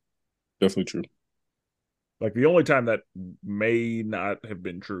true. Definitely true. Like the only time that may not have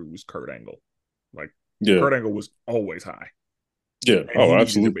been true was Kurt Angle. Like Yeah, Kurt Angle was always high, yeah. and Oh, he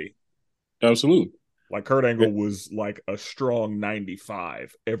needed to absolutely, be. absolutely. Like Kurt Angle was like a strong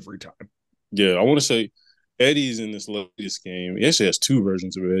 95 every time. Yeah, I want to say Eddie's in this latest game. He actually has two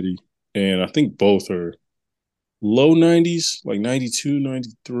versions of Eddie, and I think both are low 90s, like 92,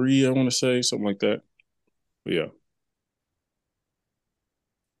 93. I want to say something like that. But yeah,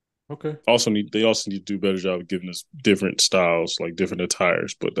 okay, they also need to do a better job of giving us different styles, like different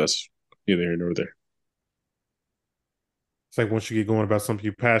attires. But that's neither here nor there. it's like once you get going about something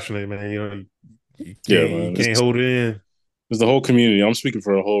you're passionate, man, you Yeah, you man. can't hold it in. It's the whole community. I'm speaking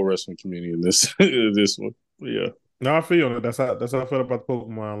for the whole wrestling community in this this one. But yeah, No, I feel it. That's how I felt about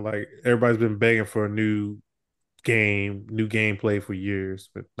Pokemon. Like everybody's been begging for a new game, new gameplay for years,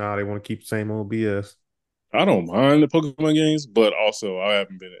 but now they want to keep the same old BS. I don't mind the Pokemon games, but also I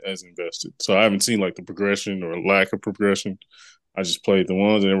haven't been as invested, so I haven't seen like the progression or lack of progression. I just played the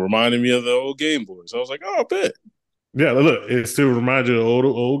ones and it reminded me of the old Game Boys. I was like, oh, I bet. Yeah, look, it still reminds you of the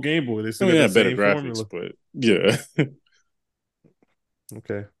old Game Boy. They I still mean, got it that had better same graphics, formula. but yeah.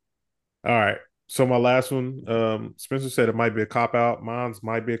 Okay. All right. So my last one, Spencer said it might be a cop out. Mine's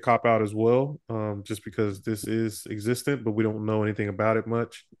might be a cop out as well, just because this is existent, but we don't know anything about it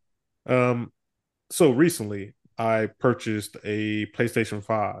much. Um, so recently I purchased a PlayStation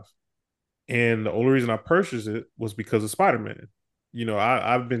 5. And the only reason I purchased it was because of Spider-Man.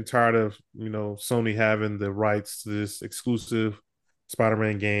 I've been tired of, Sony having the rights to this exclusive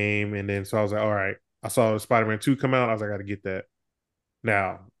Spider-Man game. And then so I was like, all right, I saw Spider-Man 2 come out. I was like, I gotta get that.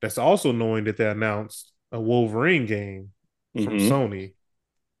 Now, that's also knowing that they announced a Wolverine game from hmm Sony.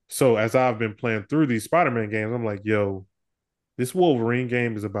 So as I've been playing through these Spider-Man games, I'm like, yo, this Wolverine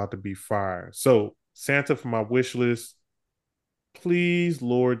game is about to be fire. So Santa for my wish list, please,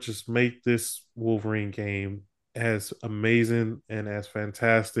 Lord, just make this Wolverine game as amazing and as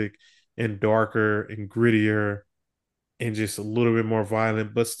fantastic and darker and grittier and just a little bit more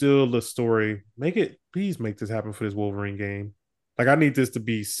violent, but still the story. Please make this happen for this Wolverine game. Like I need this to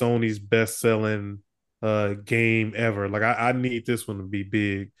be Sony's best selling game ever. Like I need this one to be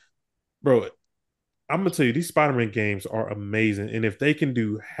big. Bro, I'm gonna tell you, these Spider-Man games are amazing. And if they can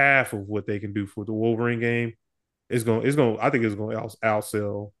do half of what they can do for the Wolverine game, I think it's gonna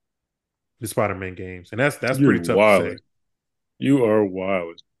outsell the Spider-Man games. And that's You're pretty tough to say. wild. You are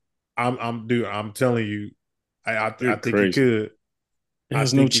wild. I'm telling you, I You're think it crazy. could. It I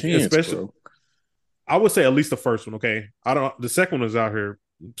has no think it, chance, especially bro. I would say at least the first one. Okay, I don't. The second one is out here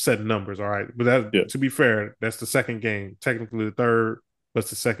setting numbers. All right, but that Yeah. to be fair, that's the second game. Technically the third, but it's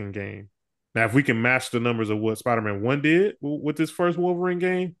the second game. Now, if we can match the numbers of what Spider-Man One did with this first Wolverine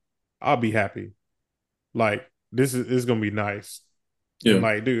game, I'll be happy. Like this is gonna be nice. And Yeah.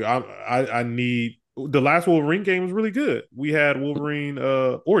 like, dude, I need the last Wolverine game was really good. We had Wolverine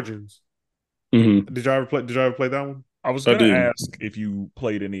Origins. Hmm. Did y'all ever play that one? I was I gonna didn't. ask if you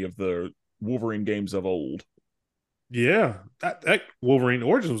played any of the Wolverine games of old, Yeah. That Wolverine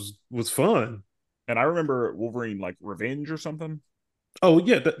Origins was fun. and I remember Wolverine like Revenge or something. Oh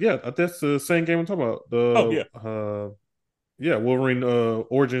yeah, that's the same game I'm talking about. Oh yeah, The yeah, Wolverine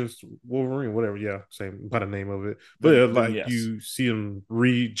Origins Wolverine, whatever. Yeah, same by the name of it. But then yeah, then like yes. you see him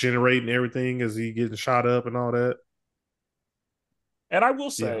regenerating everything as he getting shot up and all that. And I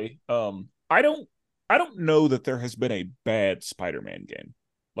will Yeah. say, I don't know that there has been a bad Spider-Man game.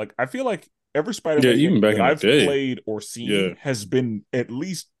 Like I feel like every Yeah, Spider-Man game even back that in the I've day. played or Yeah. seen has been at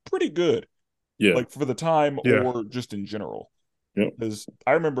least pretty good, Yeah. like for the time Yeah. or just in general. Yep. Because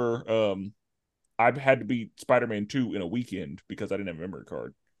I remember I've had to beat Spider-Man 2 in a weekend because I didn't have a memory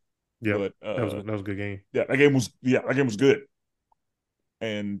card. Yep. But That was a good game. that game was good.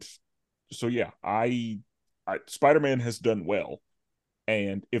 And so yeah, Spider-Man has done well.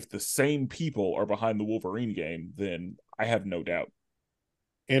 And if the same people are behind the Wolverine game, then I have no doubt.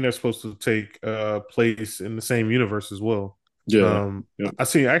 And they're supposed to take place in the same universe as well. Yeah. Yep.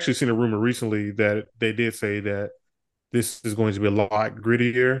 I actually seen a rumor recently that they did say that this is going to be a lot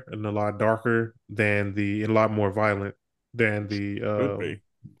grittier and a lot darker than and a lot more violent than the Could be.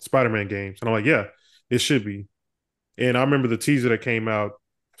 Spider-Man games. And I'm like, yeah, it should be. And I remember the teaser that came out.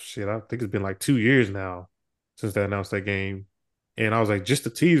 Shit, I think it's been like 2 years now since they announced that game. And I was like, just the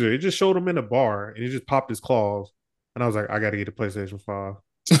teaser. It just showed him in a bar and he just popped his claws. And I was like, I got to get a PlayStation 5.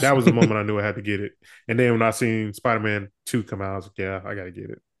 That was the moment I knew I had to get it. And then when I seen Spider-Man 2 come out, I was like, yeah, I got to get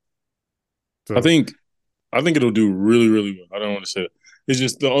it. I So, think I think it'll do really, really well. I don't want to say it. It's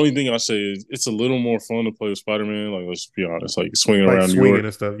just the only thing I say is it's a little more fun to play with Spider Man. Like, let's be honest, like swinging like around New swinging York.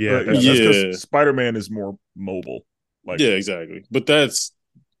 and stuff. Yeah, that's That's true. because Yeah, Spider-Man is more mobile. Like, yeah, exactly. But that's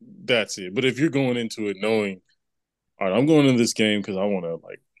it. But if you're going into it knowing, all right, I'm going into this game because I want to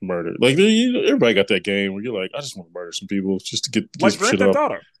like murder. Like, everybody got that game where you're like, I just want to murder some people just to get like some Grand shit Theft up.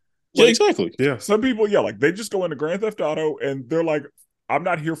 Auto. Yeah, Like exactly. Yeah. some people, yeah, like they just go into Grand Theft Auto and they're like, I'm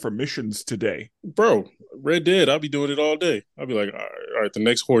not here for missions today. Bro, Red Dead, I'll be doing it all day. I'll be like, all right, the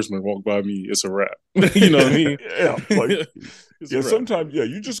next horseman walk by me, it's a wrap. You know what I mean? Yeah, like It's a yeah, wrap. sometimes yeah,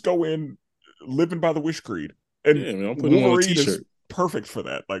 you just go in living by the wish creed. And Yeah, man, I'm putting them on a Wolverine is t-shirt. perfect for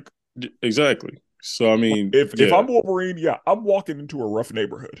that. Like Exactly. So I mean, if yeah, I'm Wolverine, yeah, I'm walking into a rough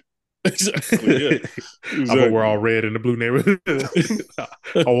neighborhood. exactly. Yeah, I'm gonna wear exactly. all red in the blue neighborhood.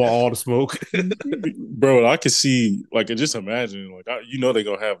 I want all the smoke. Bro, I could see like just imagine like they're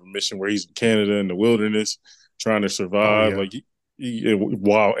gonna have a mission where he's in Canada in the wilderness trying to Oh survive, yeah. like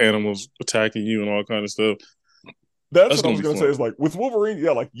wild animals attacking you and all kind of stuff. That's That's what I gonna was be gonna say. fun. Is like with Wolverine,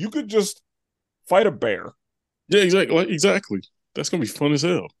 yeah, like you could just fight a bear. Yeah, exactly. Like, exactly. That's gonna be fun as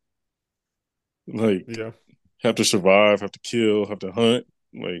hell. Like Yeah. have to survive, have to kill, have to hunt,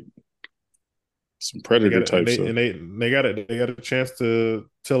 like some They predator got it, and type they stuff. and they got a chance to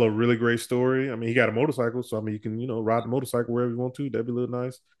tell a really great story. I mean, he got a motorcycle, so I mean, you can ride the motorcycle wherever you want to. That'd be a little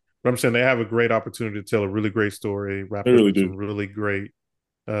nice. But I'm saying they have a great opportunity to tell a really great story, They wrapped up really in do. some really great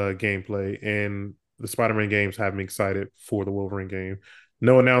gameplay, and the Spider-Man games have me excited for the Wolverine game.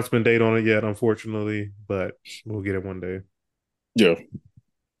 No announcement date on it yet, unfortunately, but we'll get it one day. Yeah,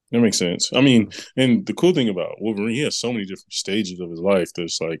 that makes sense. I mean, and the cool thing about Wolverine, he has so many different stages of his life.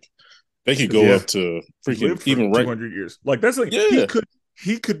 There's like they could Because go yeah, up to He freaking lived for even right. 200 years. Like that's like he Yeah, could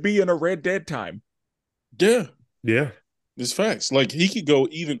he could be in a Red Dead time. yeah. yeah, It's facts. Like he could go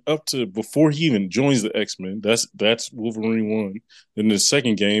even up to before he even joins the X Men. That's Wolverine one. Then the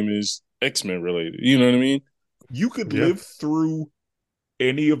second game is X Men related. You know what I mean? You could yeah. live through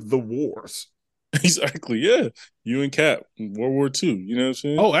any of the wars. Exactly. Yeah. You and Cap, World War II. You know what I'm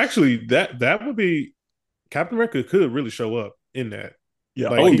saying? Oh, actually, that would be Captain America could really show up in that. Yeah,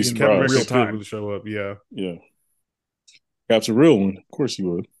 I Like wouldn't be Captain in America real surprised. could time. really show up. Yeah. Yeah. Cap's a real one. Of course he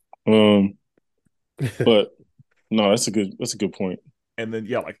would. Um, but no, that's a good point. And then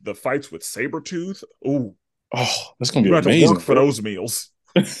yeah, like the fights with Sabretooth. Oh, Oh, that's gonna you be have to work amazing, for bro. those meals.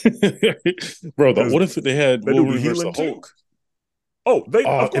 Bro, Because what if they had they do the Wolverine versus the healing too. Hulk? Oh, they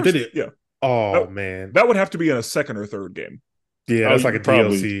Oh, of if they course, did. yeah. Oh That, man. that would have to be in a second or third game. Yeah, Oh, that's like you a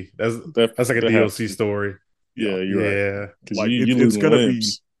probably DLC. That's that that's like a that have DLC to. story. Yeah. Yeah, you're right. Yeah. Because Like you it's losing gonna be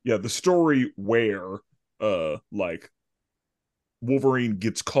limbs. yeah, the story where like Wolverine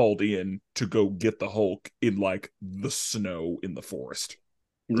gets called in to go get the Hulk in like the snow in the forest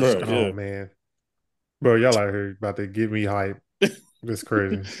or Right, something. Oh yeah. man. Bro, y'all out here about to get me hype. That's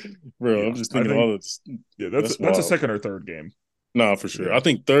crazy. Bro, I'm Yeah. just I thinking all think this. yeah, That's that's a wild. second or third game. Nah, for sure. Yeah. I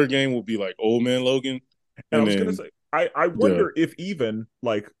think third game will be like Old Man Logan, And I and was gonna then say I Yeah. wonder if even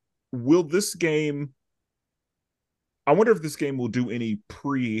like will this game I wonder if this game will do any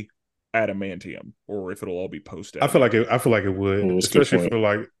pre adamantium or if it'll all be post I feel like adamantium. it would, Well, that's a good especially point. for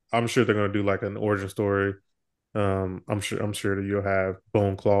like I'm sure they're gonna do like an origin story. I'm sure that you'll have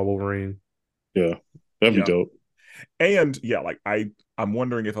Bone Claw Wolverine. Yeah, that'd be Yeah. dope. And yeah, like I'm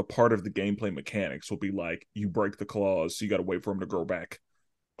wondering if a part of the gameplay mechanics will be like you break the claws, so you got to wait for them to grow back.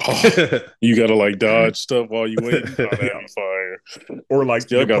 Oh, you gotta like dodge stuff while you waiting. Oh, that'd Yeah. be fire. Or like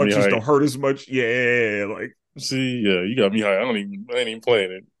Still your got me punches hyped. don't hurt as much. Yeah, like See, yeah, you got me hyped. I ain't even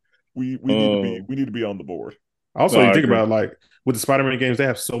playing it. we need to be on the board. No, Also, you I think agree. about like with the Spider-Man games, they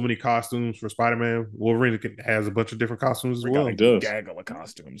have so many costumes for Spider-Man. Wolverine has a bunch of different costumes as We got He a well. does. gaggle of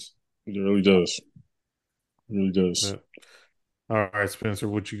costumes. It really does. It really does. Yeah. All right, Spencer,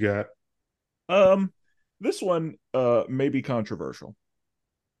 what you got? Um, this one may be controversial,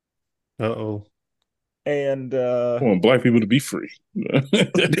 Uh-oh. and I want black people to be free.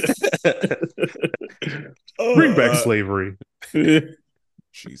 Bring back uh, slavery.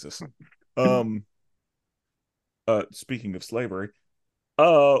 Jesus. Um, speaking of slavery,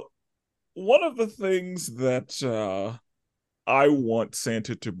 uh, one of the things that I want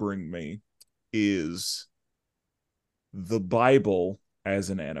Santa to bring me is the Bible as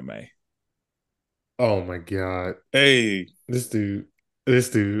an anime. Oh my god. Hey, This dude. This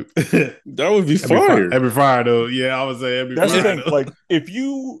dude. That'd that would be be fire. fire. That'd be fire though. Yeah, I would say that'd be That's the fire thing. though. Like, if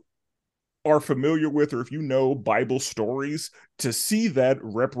you are familiar with or if you know Bible stories, to see that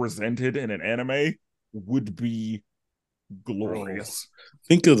represented in an anime would be Bro, glorious.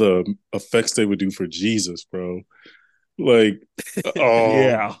 think of the effects they would do for Jesus, bro. Like,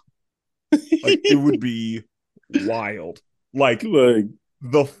 oh, Yeah, like it would be wild. Like like,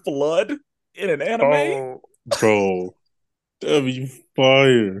 the flood in an anime. oh, bro, that'd be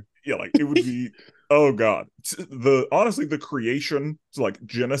fire. Yeah, like it would be. Oh God, the honestly the creation, like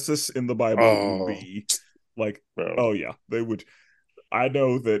Genesis in the Bible, would Oh, be like, bro. oh yeah, they would. I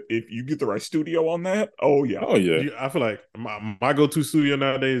know that if you get the right studio on that, oh yeah, Oh yeah, I feel like my go-to studio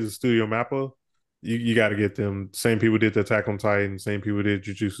nowadays is Studio Mappa. You got to get them. Same people did the Attack on Titan. Same people did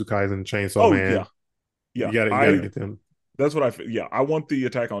Jujutsu Kaisen, Chainsaw oh yeah, Man. yeah. You got to I get them. That's what yeah. I want the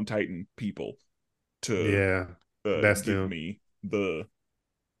Attack on Titan people to Yeah, that's give them. me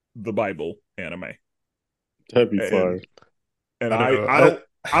the Bible anime, that'd be and fire. and I don't know.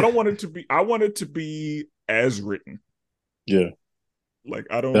 I don't want it to be. I want it to be as written. Yeah, Like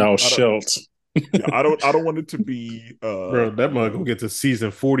thou I don't shalt. yeah, I don't want it to be Bro, that you mug gonna know, get to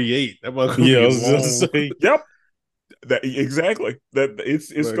season 48. That mug gonna Yeah, I be was just long. say yep, that exactly. That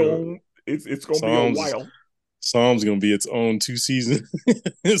Like, it's gonna be a Psalms. while. Psalms gonna be its own 2 season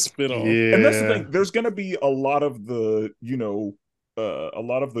spin off. And that's the thing. yeah, There's gonna be a lot of the, a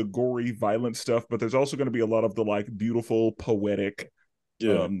lot of the gory, violent stuff, but there's also gonna be a lot of the like beautiful, poetic,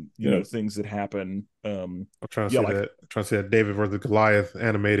 Yeah, yeah. things that happen. I'm trying to Yeah, see like that. I'm trying to see that David versus Goliath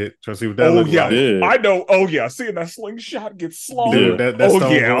animated. Trying to see what that oh look yeah, like. Yeah, I know. Oh yeah, seeing that slingshot get yeah. slaughtered. That Oh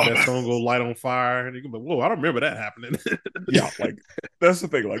that yeah, stone go light on fire. And you can be, whoa, I don't remember that happening. yeah. Like that's the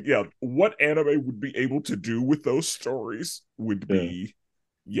thing. Like yeah, what anime would be able to do with those stories would Yeah. be,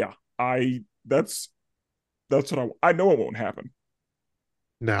 yeah. I that's what I know it won't happen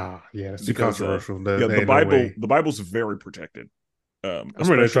Nah, yeah, it's too because controversial. yeah, There ain't no way. The Bible's very protected. I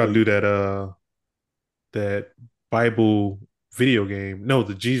remember they tried to Especially do that Bible video game. No,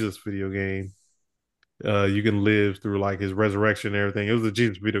 the Jesus video game. You can live through like his resurrection and everything. It was a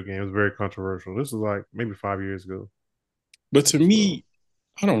Jesus video game. It was very controversial. This was like maybe 5 years ago. But to So me,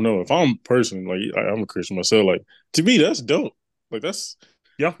 I don't know. If I'm a person, like I'm a Christian myself, like to me, that's dope. Like that's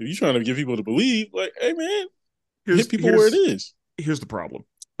yeah. if you're trying to get people to believe, like, hey man, hit people where it Here's is. here's the problem.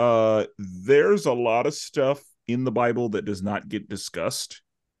 There's a lot of stuff in the Bible that does not get discussed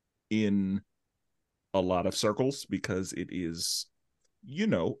in a lot of circles because it is,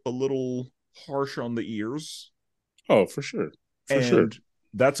 a little harsh on the ears. Oh, for sure. For sure. And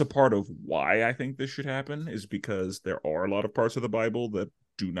that's a part of why I think this should happen is because there are a lot of parts of the Bible that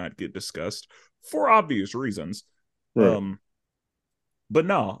do not get discussed for obvious reasons. Right. But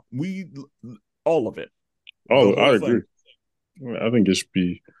no, we all of it. The Oh, I whole agree. thing. I think it should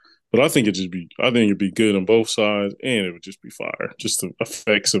be, but I think it'd be good on both sides, and it would just be fire. Just the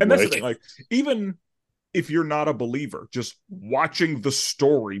effects of And that's the like, thing, like even if you're not a believer, just watching the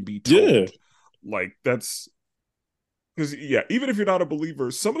story be told, yeah, like that's because yeah, even if you're not a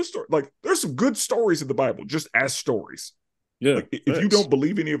believer, some of the story, like there's some good stories in the Bible just as stories. yeah, Like if you facts. don't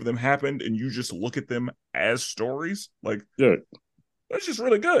believe any of them happened and you just look at them as stories, like Yeah, that's just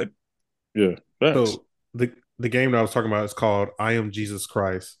really good. yeah, facts. so the game that I was talking about is called I Am Jesus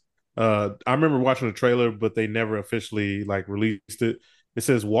Christ. I remember watching the trailer, but they never officially like released it. It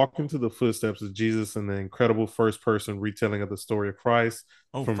says walk into the footsteps of Jesus in the incredible first person retelling of the story of Christ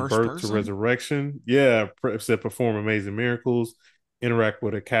Oh, from first birth to person? resurrection. Yeah, it said perform amazing miracles, interact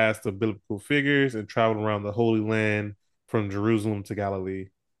with a cast of biblical figures, and travel around the Holy Land from Jerusalem to Galilee.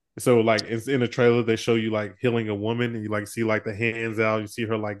 So like it's in the trailer, they show you like healing a woman, and you like see like the hands out, you see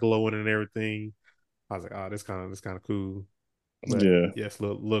her like glowing and everything. I was like, oh, this kind of cool. But Yeah, yes, a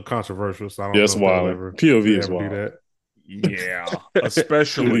little controversial. So I yeah, don't it's know if they'll wild. ever POV they is ever do wild. Yeah,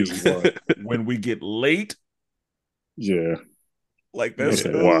 POV is especially wild. when we get late. Yeah, Like that's that's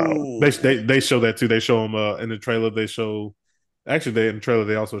Yeah, wild. they show that too. They show him in the trailer. They show actually they in the trailer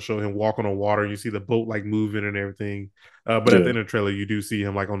they also show him walking on water. You see the boat like moving and everything. But at the Yeah, end of the trailer, you do see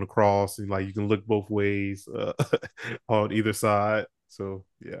him like on the cross and like you can look both ways on either side. So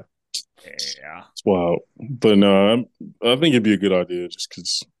yeah, yeah. it's wild. But no, I think it'd be a good idea just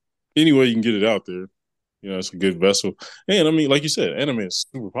because anyway you can get it out there. It's a good vessel. And I mean, like you said, anime is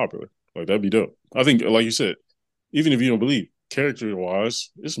super popular. Like that'd be dope. I think, like you said, even if you don't believe, character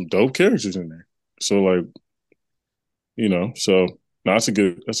wise, there's some dope characters in there. So like, so no, that's a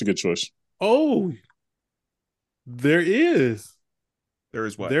good choice. oh, there is There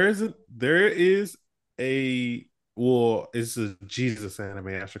is what? there is a well, it's a Jesus anime.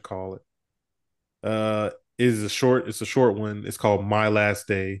 I should call it. It's a short one. It's called My Last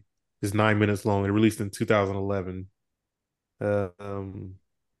Day. It's 9 minutes long. It released in 2011. Uh, um,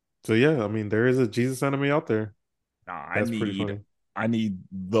 so yeah, I mean there is a Jesus anime out there. Nah, That's pretty funny. I need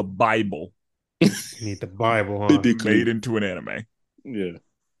the Bible You need the Bible, huh? made Biblically, into an anime. yeah,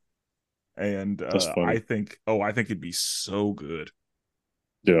 And that's I funny. think it'd be so good.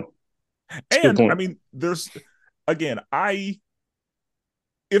 Yeah, it's a good And I point. mean, there's again, I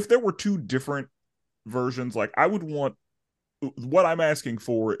if there were two different versions, like I would want what I'm asking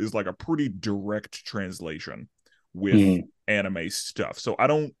for is like a pretty direct translation with Mhm. anime stuff. So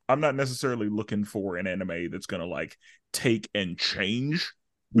I'm not necessarily looking for an anime that's going to like take and change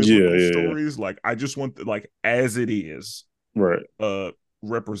Yeah, biblical yeah, yeah. stories. Like I just want like as it is Right.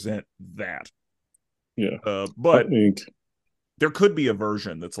 represent that. Yeah. I But think, there could be a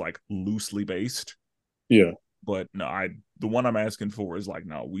version that's like loosely based, yeah, but no, I the one I'm asking for is like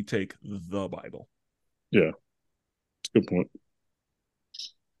no, we take the Bible. yeah. It's a good point.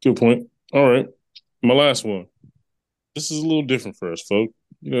 Good point. All right. My last one. This is a little different for us, folks.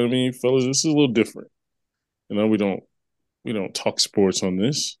 You know what I mean, fellas? This is a little different. We don't talk sports on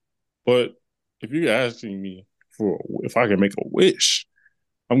this, but if you're asking me for if I can make a wish,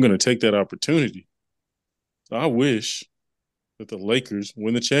 I'm gonna take that opportunity. So I wish that the Lakers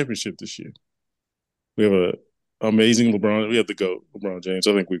win the championship this year. We have a amazing LeBron. We have the GOAT, LeBron James.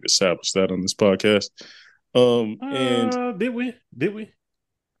 I think we've established that on this podcast. And Did we? Did we?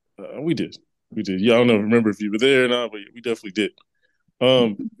 we did, we did. Yeah, I don't know, remember if you were there or not, but we definitely did.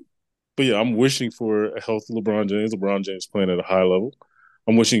 Um, but yeah, I'm wishing for a healthy LeBron James. LeBron James playing at a high level.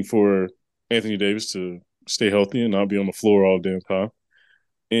 I'm wishing for Anthony Davis to stay healthy and not be on the floor all damn time.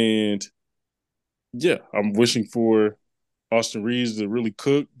 And yeah, I'm wishing for Austin Reeves to really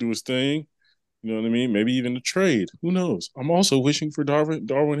cook, do his thing. You know what I mean? Maybe even a trade. Who knows? I'm also wishing for Darwin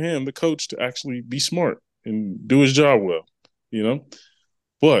Ham, the coach, to actually be smart and do his job well. You know,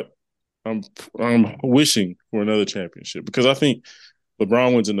 but I'm I'm wishing for another championship because I think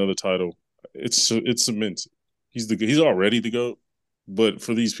LeBron wins another title. It's cemented. He's already the GOAT, but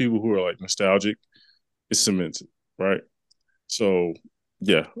for these people who are like nostalgic, it's cemented, right? So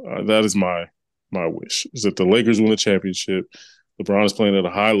yeah, that is my wish is that the Lakers win the championship. LeBron is playing at a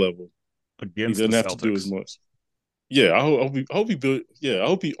high level. He Against the doesn't have to do as Celtics. much. Yeah, I hope he built. Yeah, I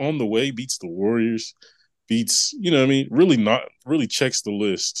hope he on the way beats the Warriors, beats you know what I mean. Really not really checks the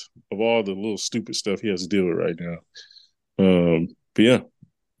list of all the little stupid stuff he has to deal with right now. But yeah,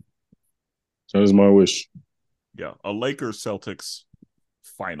 that is my wish. Yeah, a Lakers Celtics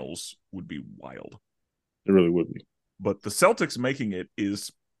finals would be wild. It really would be. But the Celtics making it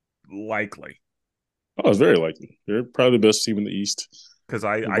is likely Oh, it's very likely. They're probably the best team in the East. because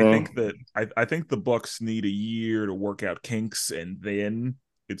LeBron. I think the Bucks need a year to work out kinks and then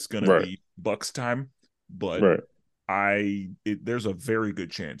it's gonna Right. be Bucks time. But Right. there's a very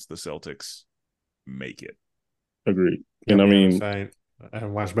good chance the Celtics make it. Agreed. Yeah, And I'll I be honest. mean, I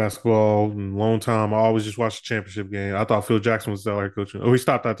haven't watched basketball in a long time. I always just watched the championship game. I thought Phil Jackson was still head coach. Oh, he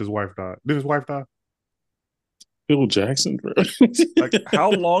stopped after his wife died. Did his wife die? Phil Jackson, bro. Like,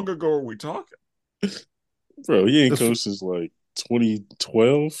 how long ago are we talking? Bro, he ain't It's coached since like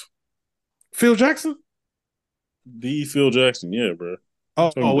 2012. Phil Jackson? The Phil Jackson, yeah, bro. What you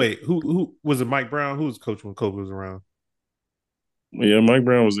Oh, talking about? wait. Who was it? Mike Brown? Who was coach when Kobe was around? Yeah, Mike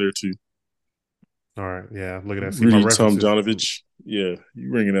Brown was there too. All right, yeah. Look at that. See my Rudy references. Tomjanovich. Yeah, you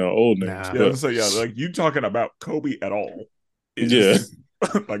bringing out old names, Nah, Yeah, I but was gonna say, yeah, like you talking about Kobe at all yeah, is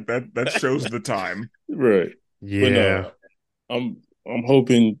like that shows the time. right. But yeah. no, I'm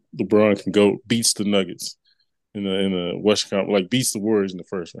hoping LeBron can go beats the Nuggets in the West Conference, like beats the Warriors in the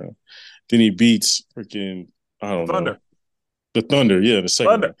first round. Then he beats freaking I The don't know Thunder. the Thunder, yeah, in the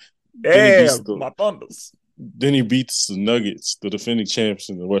second Thunder. round. Then he Yeah, beats the my Thunders. then he beats the Nuggets, the defending champs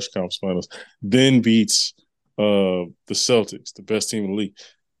in the West Conference Finals. Then beats the Celtics, the best team in the league.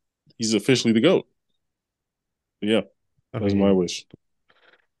 He's officially the GOAT. Yeah, I that's my mean, wish.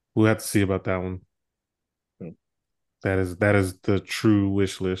 we'll have to see about that one. Yeah. That is the true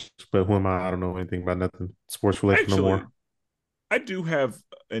wish list. But who am I? I don't know anything about nothing sports related no Actually, more. I do have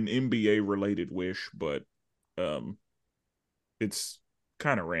an NBA related wish, but um it's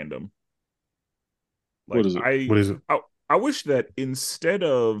kind of random. What Like is it? What is it? I wish that instead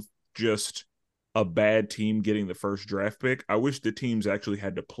of just a bad team getting the first draft pick, I wish the teams actually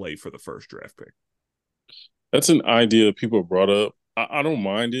had to play for the first draft pick That's an idea people brought up. I don't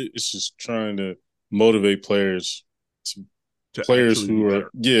mind it. It's just trying to motivate to players actually be who are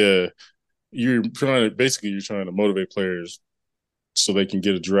better. yeah. You're trying to motivate players so they can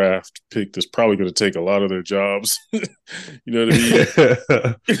get a draft pick that's probably going to take a lot of their jobs. You know what I mean?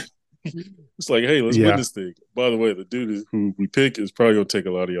 It's like, hey, let's win Yeah, this thing. By the way, the dude who we pick is probably going to take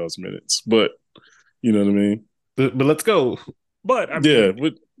a lot of y'all's minutes, but you know what I mean? but let's go. But I Yeah, mean,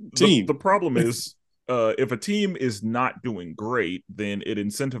 with the team. problem is if a team is not doing great, then it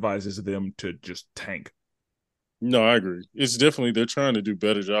incentivizes them to just tank. No, I agree. It's definitely they're trying to do a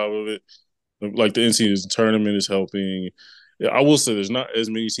better job of it. Like the NCAA tournament is helping. Yeah, I will say there's not as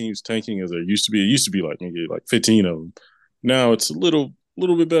many teams tanking as there used to be. It used to be like maybe like 15 of them. Now it's a little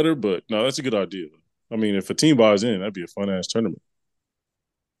bit better, but no, that's a good idea. I mean, if a team buys in, that'd be a fun ass tournament.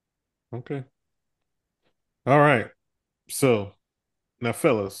 Okay. All right. So now,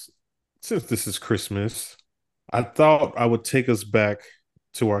 fellas, since this is Christmas, I thought I would take us back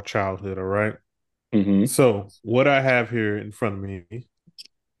to our childhood. All right. Mm-hmm. So what I have here in front of me,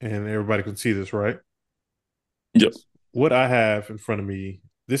 and everybody can see this, right? Yep. What I have in front of me,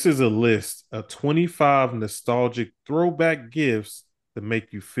 this is a list of 25 nostalgic throwback gifts that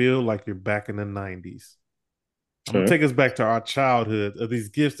make you feel like you're back in the 90s. I'm gonna Okay. take us back to our childhood of these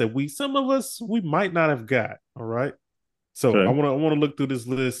gifts that some of us we might not have got. All right. So I Okay. want to look through this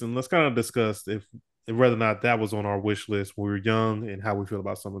list and let's kind of discuss if whether or not that was on our wish list when we were young and how we feel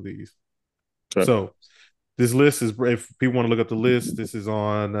about some of these. Okay. So this list is if people want to look up the list, this is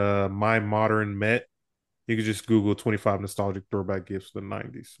on My Modern Met. You can just Google 25 nostalgic throwback gifts of the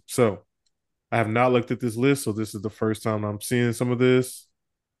 90s. So I have not looked at this list, so this is the first time I'm seeing some of this.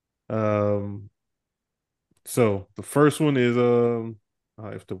 Um, so the first one is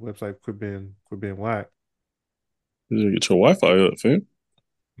if the website quit being whack. Get your Wi-Fi up, fam.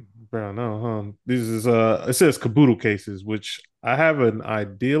 Bro, no, huh? This is it says caboodle cases, which I have an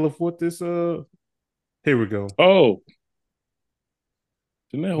idea of what this here we go. Oh,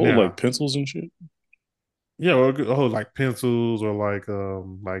 didn't they hold like Now, pencils and shit? yeah, or like pencils or like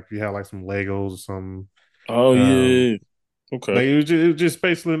you have like some Legos or some Oh um yeah. Okay. like it was just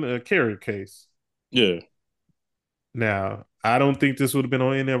basically a carry case. Yeah. Now, I don't think this would have been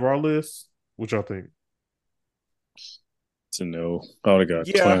on any of our lists. What y'all think? To know. I would have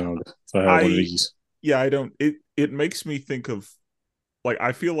got Yeah, clowned if I had one of I these. yeah, I don't it makes me think of like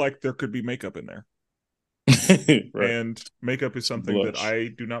I feel like there could be makeup in there. Right. And makeup is Some something that blush. I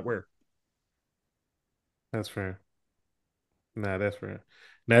do not wear. That's fair. Nah, that's fair.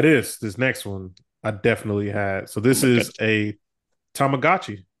 Now this next one I definitely had. So Oh this my god. is a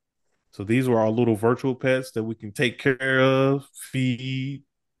Tamagotchi. So these were our little virtual pets that we can take care of, feed,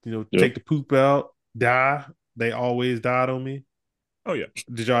 Yep. take the poop out, die. They always died on me. Oh yeah.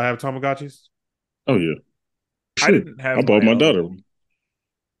 Did y'all have Tamagotchis? Oh yeah. I Sure. didn't I have bought my my daughter. own.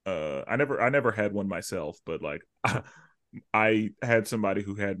 I never had one myself, but like I had somebody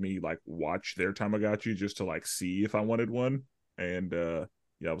who had me like watch their Tamagotchi just to like see if I wanted one. And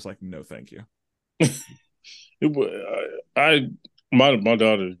yeah, I was like, no, thank you. I my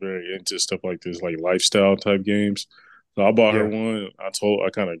daughter is very into stuff like this, like lifestyle type games. So I bought her Yeah. one. I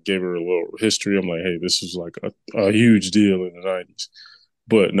kind of gave her a little history. I'm like, hey, this is like a huge deal in the '90s.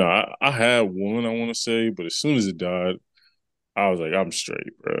 But no, I had one. I want to say, but as soon as it died, I was like, I'm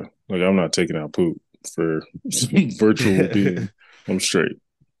straight, bro. Like I'm not taking out poop for some virtual being. I'm straight.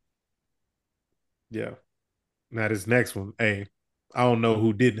 Yeah. Now this next one, hey, I don't know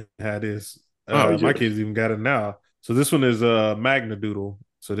who didn't have this. Oh My yeah, kids even got it now. So this one is Magna Doodle.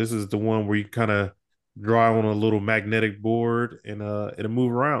 So this is the one where you kind of draw on a little magnetic board, and it'll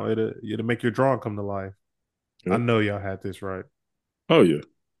move around. It'll make your drawing come to life. I Yep. know y'all had this right. Oh yeah,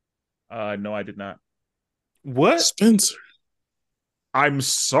 No, I did not. What? Spencer. I'm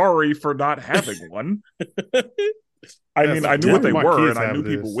sorry for not having one. I mean, I knew One what of they my were kids and I knew have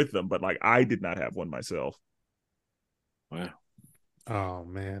people this. with them, but like I did not have one myself. Wow. Oh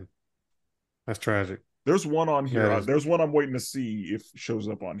man, that's tragic. There's one on here. That is There's one I'm waiting to see if shows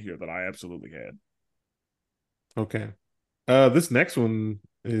up on here that I absolutely had. okay. This next one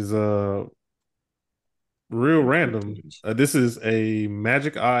is real random. This is a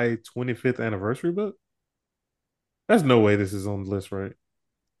Magic Eye 25th anniversary book. There's no way this is on the list, right?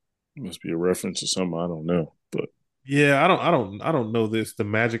 Must be a reference to something I don't know, but Yeah, I don't know this. The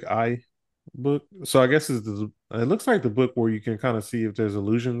Magic Eye book. So I guess it looks like the book where you can kind of see if there's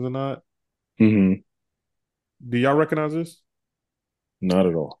illusions or not. mm-hmm. Do y'all recognize this? Not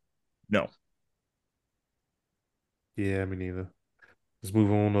at all. No. Yeah, me neither. Let's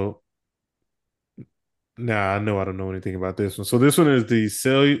move on up. Nah, I know I don't know anything about this one. So this one is the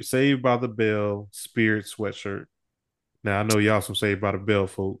Saved by the Bell Spirit sweatshirt. Now I know y'all some Saved by the Bell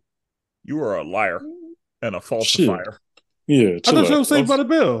folk. You are a liar and a Shit. falsifier. Yeah, I chill thought y'all out. was Saved by the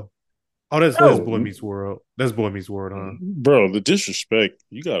Bell. Oh, that's No. Boy Meets World. That's Boy Meets World, huh? Bro, the disrespect.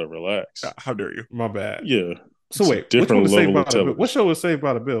 You gotta relax. How dare you? My bad. Yeah, So it's a wait, which one different is Saved level by of the Bell? What television. show was Saved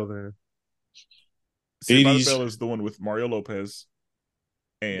by the Bell then? Saved by the 80s. Bell is the one with Mario Lopez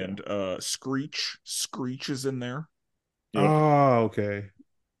Yeah. and Screech. Screech is in there. Yep. Oh, okay.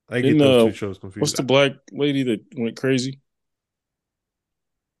 I get Then those two shows what's confused. the black lady that went crazy?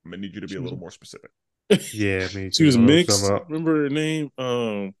 I'm gonna need you to be She a was little more specific. Yeah, me she too. was I know what you're talking mixed. about. Remember her name?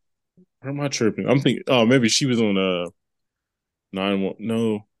 Or am I tripping? I'm thinking. Oh, maybe she was on 91.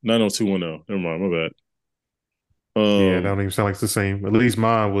 No, 90210. Never mind. My bad. Yeah, that don't even sound like it's the same. At least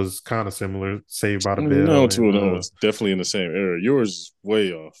mine was kind of similar. Saved by the Bell and 90210 was definitely in the same era. Yours is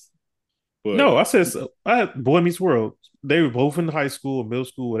way off. But no, I said so. I had Boy Meets World. They were both in high school, middle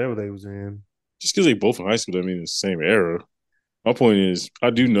school, whatever they was in. just because they both in high school, doesn't mean it's the same era. My point is, I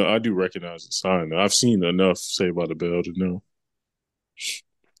do recognize the sign. I've seen enough Saved by the Bell to know.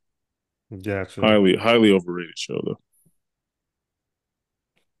 Gotcha. Highly overrated show though.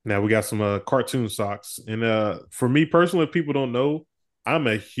 Now we got some cartoon socks, and for me personally, if people don't know, I'm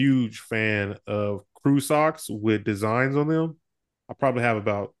a huge fan of crew socks with designs on them. I probably have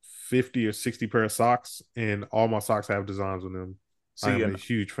about 50 or 60 pair of socks, and all my socks have designs on them. I See, am a and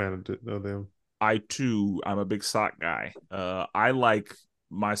huge fan of them. I too, I'm a big sock guy. I like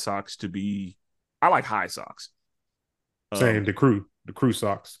my socks to be, I like high socks. Same, the crew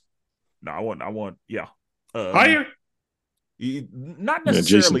socks. No, yeah. Um, Higher? not Yeah,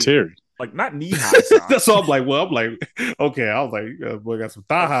 Jason necessarily Terry. like not knee high socks. That's all I'm like, well, I'm like, okay. I was like, boy, got some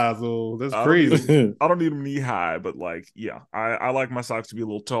thigh Like, highs on. That's I don't need crazy. them. I don't need them knee high, but like, yeah, I like my socks to be a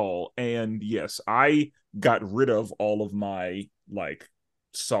little tall. And yes, I got rid of all of my like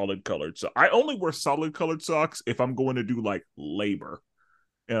solid colored. So I only wear solid colored socks if I'm going to do like labor,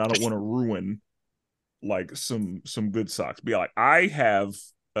 and I don't want to ruin like some good socks. But yeah, like I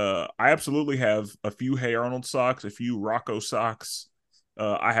absolutely have a few Hey Arnold socks, a few Rocco socks.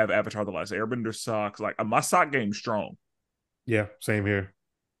 I have Avatar: The Last Airbender socks. Like my sock game's strong. Yeah, same here.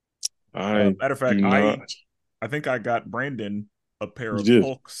 I Matter of do fact, not. I think I got Brandon a pair You of did.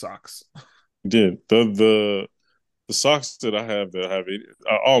 Hulk socks. You did. The socks that I have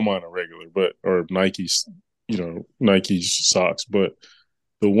all mine are regular, but or Nike's, Nike socks. But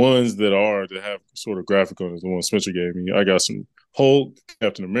the ones that have sort of graphic on is the one Spencer gave me. I got some Hulk,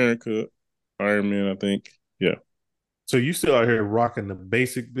 Captain America, Iron Man. I think. Yeah. So you still out here rocking the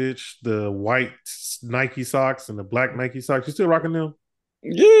basic bitch, the white Nike socks and the black Nike socks. You still rocking them?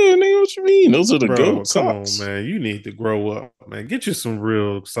 Yeah, nigga, what you mean? Those are the Bro, GOAT come on, socks. man. You need to grow up, man. Get you some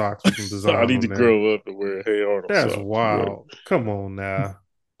real socks with some I designs need to on there. grow up to wear Hey Arnold That's socks, bro. wild. Come on now.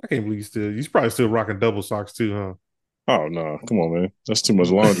 I can't believe you're probably still rocking double socks too, huh? Oh no, come on, man. That's too much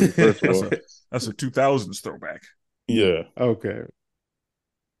laundry. First of That's all, a 2000s throwback. yeah. Okay.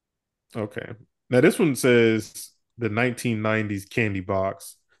 Okay. Now this one says the 1990s candy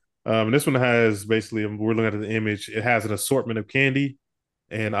box. This one has basically, we're looking at the image, it has an assortment of candy,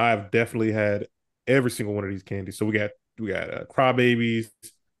 and I've definitely had every single one of these candies. So we got Crybabies,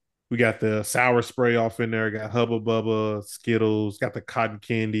 we got the sour spray off in there, got Hubba Bubba, Skittles, got the cotton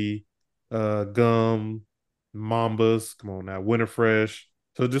candy, gum, Mambas. Come on now, Winter Fresh.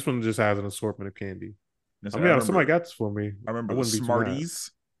 So this one just has an assortment of candy. Yes, I I mean, if somebody remember. got this for me, I I remember the wouldn't be too mad.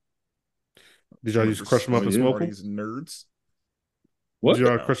 Smarties. Did y'all just Remember crush them up Oh and yeah. smoke them? Smarties nerds? Did What?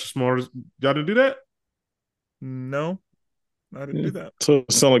 y'all No, crush the Smarties? Y'all didn't do that? no. I didn't Yeah. do that. So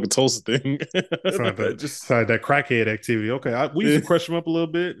it sounds like a Tulsa thing. Just sound like that crackhead activity. Okay, we used to crush them up a little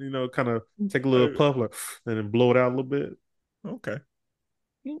bit, kind of take a little uh, puff, like, and then blow it out a little bit. okay.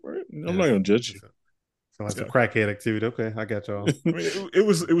 I'm not Yes, gonna judge you. sound like some Yeah. crackhead activity. Okay, I got y'all. I mean, it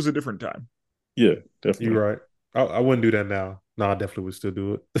was a different time. Yeah, You're definitely. right. I wouldn't do that now. No, I definitely would still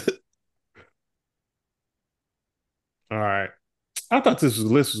do it. All right. I thought this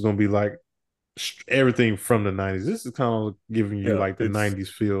list was gonna be like everything from the '90s. This is kind of giving you Yeah, like the it's.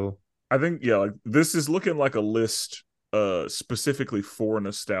 '90s feel. I think yeah, like this is looking like a list specifically for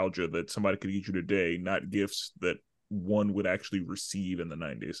nostalgia that somebody could get you today, not gifts that one would actually receive in the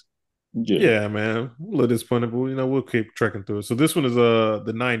 90s. Yeah. Yeah, man. A little disappointed, but we'll keep trekking through it. So this one is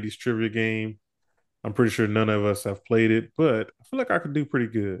the '90s trivia game. I'm pretty sure none of us have played it, but I feel like I could do pretty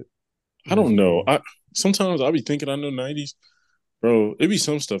good I in this don't know. game. I sometimes I'll be thinking I know '90s, bro. It'd be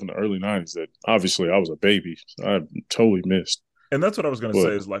some stuff in the early '90s that obviously I was a baby, so I totally missed. And that's what I was going to say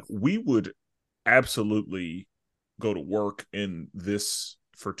But is like we would absolutely go to work in this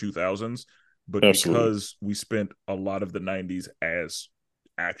for 2000s, but absolutely, because we spent a lot of the 90s as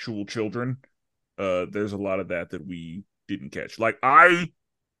actual children, there's a lot of that we didn't catch. Like I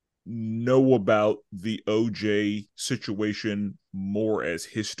know about the OJ situation more as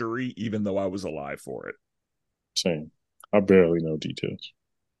history, even though I was alive for it. same. I barely know details.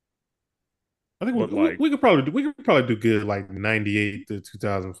 I think But like, we could probably do good like '98 to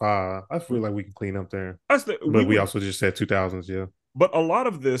 2005. I feel like we can clean up there, we but we would, also just said 2000s. Yeah, but a lot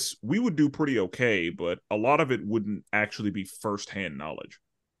of this we would do pretty okay, but a lot of it wouldn't actually be firsthand knowledge.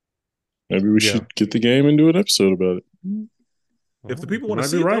 Maybe we yeah. should get the game and do an episode about it. If the Oh, people you want to might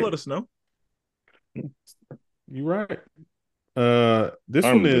be see it, they'll right. let us know. You're right. This I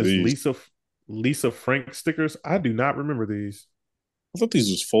one remember is these. Lisa Frank stickers. I do not remember these. I thought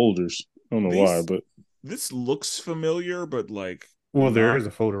these was folders. I don't know why, These but this looks familiar, but like Well, there not. is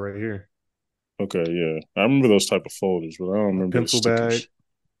a folder right here. okay, yeah. I remember those type of folders, but I don't A remember the pencil bag. stickers.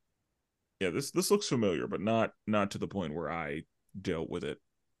 Yeah, this looks familiar, but not to the point where I dealt with it.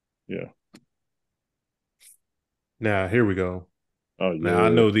 Yeah. Now here we go. Oh Now I yeah.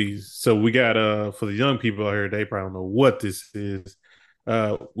 know these. So we got for the young people out here, they probably don't know what this is.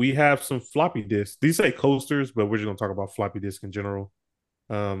 We have some floppy disks. These say coasters, but we're just gonna talk about floppy disk in general.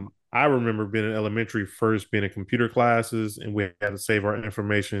 I remember being in elementary, first being in computer classes, and we had to save our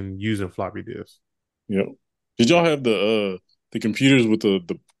information using floppy disks. Yep. Did y'all have the computers with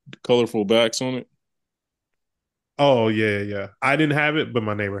the colorful backs on it? Oh yeah, yeah. I didn't have it, but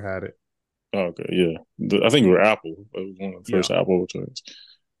my neighbor had it. Oh, okay, yeah. I think it were Apple. It was one of the Yeah, first Apple returns.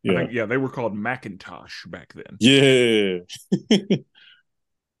 I Yeah. think yeah they were called Macintosh back then. Yeah.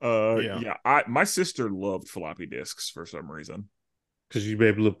 Yeah, Yeah, I my sister loved floppy disks for some reason. because you'd be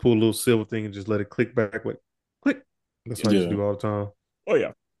able to pull a little silver thing and just let it click back, like click. That's what I used to Yeah. do all the time. Oh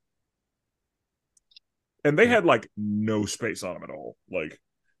yeah, and they Yeah. had like no space on them at all. Like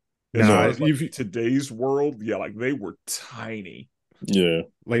as Now, far No. as like if you today's world, yeah, like they were tiny. Yeah.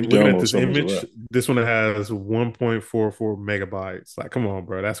 like You looking at download this something as a image, wrap. this one has 1.44 megabytes. Like, come on,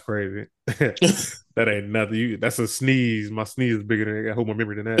 bro, that's crazy. That ain't nothing. That's a sneeze. My sneeze is bigger than I hold my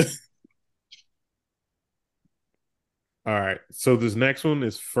memory than that. All right. So this next one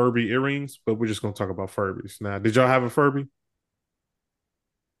is Furby earrings, but we're just gonna talk about Furbies. Now, did y'all have a Furby?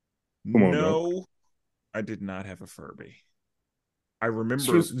 Come on, dog. No, I did not have a Furby. I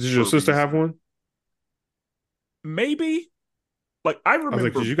remember Did your sister Furbies. have one? Maybe like I I was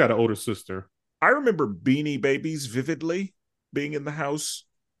like, remember because you got an older sister. I remember Beanie Babies vividly being in the house,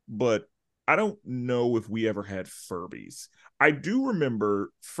 but I don't know if we ever had Furbies. I do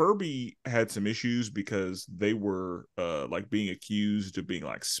remember Furby had some issues because they were like being accused of being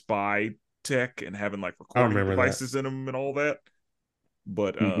like spy tech and having like I recording remember that. devices in them and all that.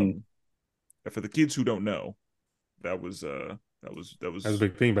 But Hmm. for the kids who don't know, that That was a was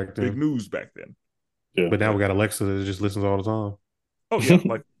big thing back big then. news back then. Yeah. But now But we got Alexa that just listens all the time. oh yeah,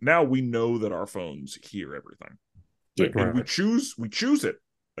 like now we know that our phones hear everything. Yeah. Like and Right. we choose it.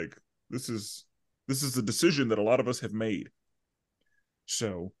 Like this is this is a decision that a lot of us have made.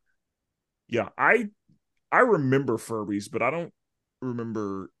 So yeah, I remember Furbies, but I don't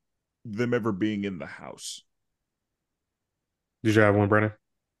remember them ever being in the house. Did you have one, Brandon?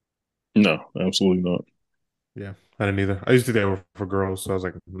 No, absolutely not. Yeah, I didn't either. I used to do that for girls, so I was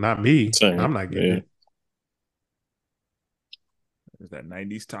like, not me. Same. I'm not getting Yeah. it. There's that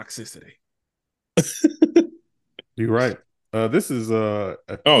 90s toxicity. You're right. This is a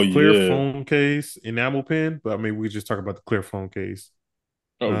Oh clear yeah. phone case enamel pen, but I mean, we just talk about the clear phone case.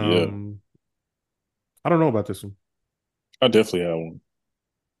 Oh yeah. Um, I don't know about this one. I definitely had one.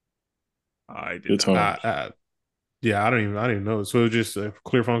 I did Good not. I, times. I Yeah, I didn't even know. So it was just a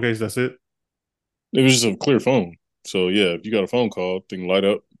clear phone case. That's it. It was just a clear phone. So yeah, if you got a phone call, thing light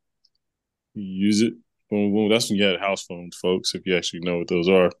up, you use it. Boom, boom. That's when you had house phones, folks. If you actually know what those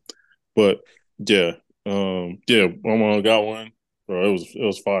are. But yeah, yeah, my mom got one. Bro, it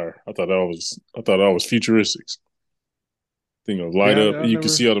was fire. I thought that was futuristic. Thing of light Yeah, up. I You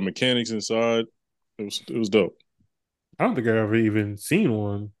could never. see all the mechanics inside. It was dope. I don't think I ever even seen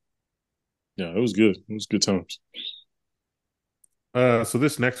one. Yeah, it was good. It was good times. So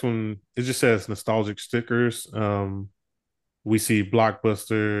this next one, it just says nostalgic stickers. We see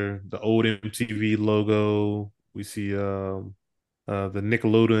Blockbuster, the old MTV logo. We see the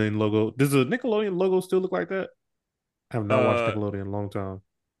Nickelodeon logo. Does the Nickelodeon logo still look like that? I have not watched Uh, Nickelodeon in a long time.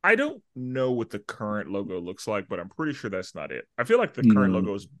 I don't know what the current logo looks like, but I'm pretty sure that's not it. I feel like the current No,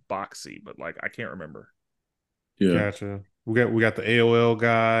 logo is boxy, but like I can't remember. yeah, Gotcha. We got the AOL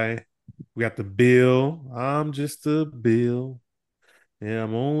guy. We got the Bill. I'm just a Bill. Yeah,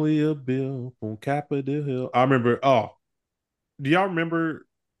 I'm only a Bill from Capitol Hill. I remember. Oh, do y'all remember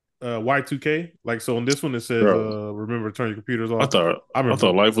Y2K? Like, so on this one it says, bro. remember to turn your computers I off. thought I I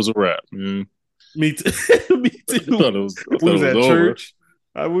thought remember. life was a wrap, man. Me too. Me too. I We thought was it was at over, church.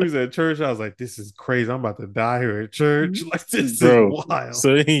 We was at church. I was like, this is crazy. I'm about to die here at church. Like, this is bro. wild.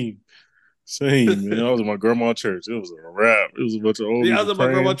 Same, man. I was at my grandma's church. It was a wrap. It was a bunch of Yeah, I oldies was were at my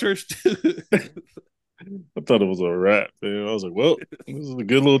grandma's praying. church too. I thought it was a wrap, man. I was like, well, this is a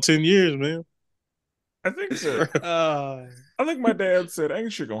good little 10 years, man. I think that I think my dad said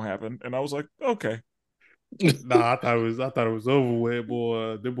ain't shit gonna happen, and I was like, okay. Nah, I thought it was over with,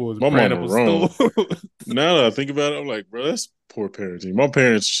 boy. Them boys My praying mama up a storm. wrong. Now that I think about it, I'm like, bro, that's poor parenting. My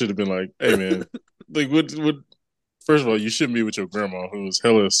parents should have been like, hey, man, like, what? First of all, you shouldn't be with your grandma who was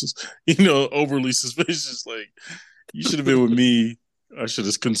hella, overly suspicious. Like, you should have been with me. I should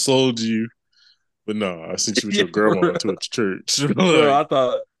have consoled you. But no, I sent you with Yeah, your grandma to a church. bro, Like,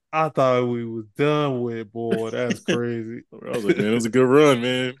 I thought we was done with, boy. That's crazy. I was like, man, it was a good run,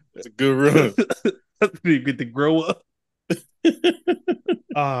 man. It's a good run. You get to grow up.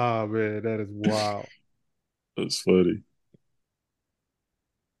 Ah, man, that is wild. That's funny.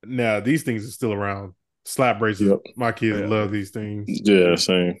 Now these things are still around. Slap braces. Yep. My kids Yeah, love these things Yeah,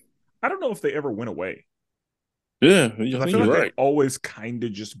 same. I don't know if they ever went away Yeah, I because I think feel you're like they've right. always kind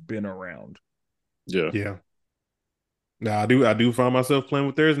of just been around. Yeah. Yeah. Now I do find myself playing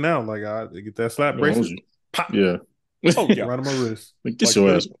with theirs now. Like I get that slap Don't hold bracelet, you. pop Yeah. Oh yeah, right on my wrist. Like, get like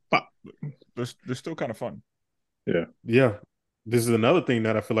your ass. Pop. they're still kind of fun. Yeah. Yeah. This is another thing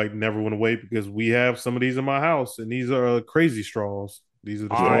that I feel like never went away because we have some of these in my house, and these are crazy straws. These are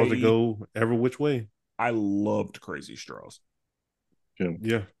the Yeah. straws that I go every which way. I loved Crazy Straws. Yeah.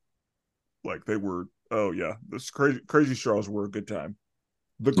 Yeah. Like they were. Oh yeah, this Crazy Straws were a good time.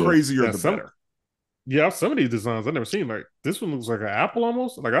 The Yeah. crazier, Now the some better. yeah, some of these designs I've never seen. Like this one looks like an apple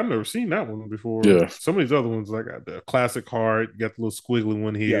almost. Like I've never seen that one before. Yeah. Some of these other ones, like the classic heart, you got the little squiggly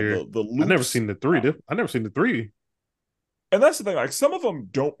one Yeah, here. the I never loops. seen the three. I never seen the three. And that's the thing. Like some of them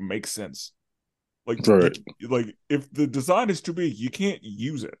don't make sense. Like Right. like if the design is too big, you can't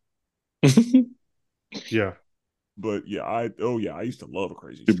use it. Yeah. But yeah, I used to love a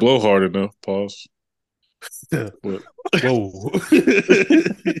Crazy You blow Straws. hard enough. Pause. What? Whoa.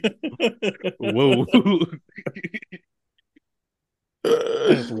 Whoa.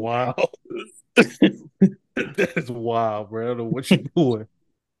 That's wild. That is wild, bro. I don't know what you doing.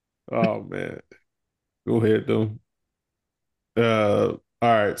 Oh man. Go ahead though. All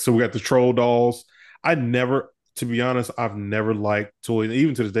right. So we got the troll dolls. I never, to be honest, I've never liked toys,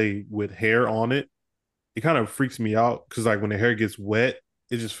 even to this day, with hair on it. It kind of freaks me out because like when the hair gets wet,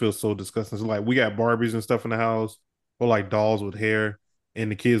 it just feels so disgusting. So like we got Barbies and stuff in the house, or like dolls with hair,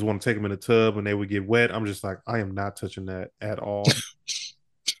 and the kids want to take them in the tub and they would get wet. I'm just like, I am not touching that at all.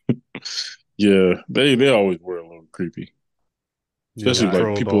 Yeah. They always were a little creepy, Yeah, especially the Yeah, like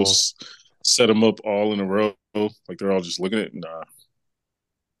troll people dolls. set them up all in a row, like they're all just looking at. Nah,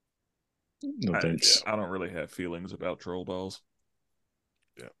 no yeah, thanks. I don't really have feelings about troll dolls.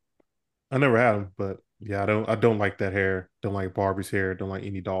 Yeah, I never had them, but yeah, I don't like that hair. Don't like Barbie's hair. Don't like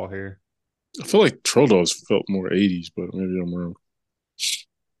any doll hair. I feel like Troll Dolls felt more 80s, but maybe I'm wrong.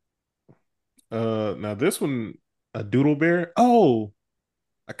 Now this one, a doodle bear. Oh,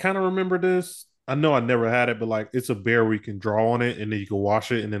 I kind of remember this. I know I never had it, but like it's a bear where you can draw on it and then you can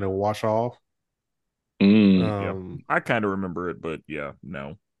wash it and then it'll wash off. Mm, Yeah, Um, I kind of remember it, but yeah,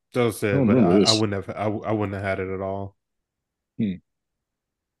 no. that was I it, don't but remember I this. wouldn't have I wouldn't have had it at all. Hmm.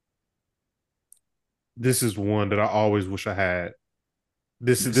 This is one that I always wish I had.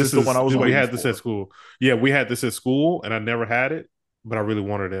 This is the one I was We waiting had this at for. school. Yeah, we had this at school and I never had it, but I really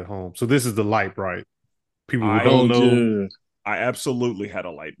wanted it at home. So this is the light bright people who I don't Oh know, yeah. I absolutely had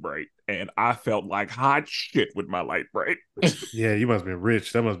a light bright, and I felt like hot shit with my light bright. yeah, you must have been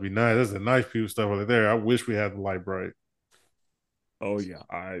rich. That must be nice. That's a nice people stuff over there. I wish we had the light bright. Oh yeah,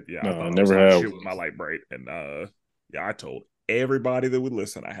 I No, I thought I was never hot have shit with one. my light bright, and yeah, I told everybody that would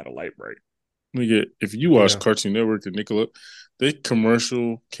listen I had a light bright. Nigga, if you watch Yeah, Cartoon Network or Nickelodeon, they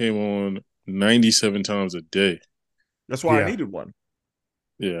commercial came on 97 times a day. That's why I yeah. needed one.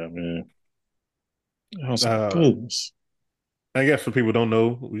 Yeah, man. I was like, Uh, goodness. I guess for people who don't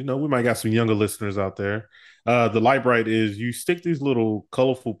know, we might got some younger listeners out there. The light bright is you stick these little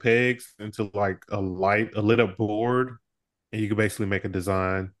colorful pegs into like a lit up board, and you can basically make a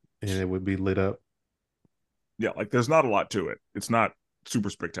design, and it would be lit up. Yeah, like there's not a lot to it. It's not super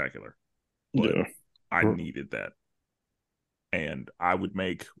spectacular, but Yeah. I needed that, and I would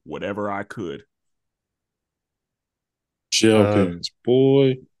make whatever I could. Gel Uh, pens,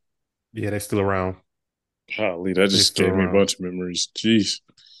 boy. yeah, they're still around. Golly, that They're just still gave me a around. bunch of memories. Jeez.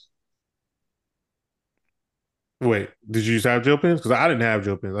 Wait, did you used to have gel pens? Because I didn't have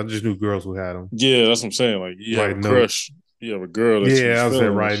gel pens. I just knew girls who had them. Yeah, that's what I'm saying. Like, you have a Write notes. crush, you have a girl that you was Yeah, I was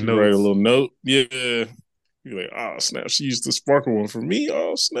there feeling, and writing she write a notes. little note. Yeah. You're like, oh, snap. She used the sparkle one for me.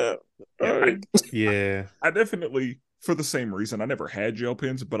 Oh, snap. Yeah, All right. Yeah, I definitely, for the same reason, I never had gel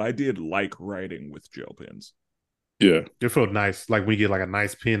pens, but I did like writing with gel pens. Yeah. it felt nice. Like when you get like a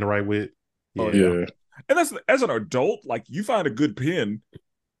nice pen to write with. Oh Yeah, yeah, Yeah. and that's as an adult, like you find a good pen,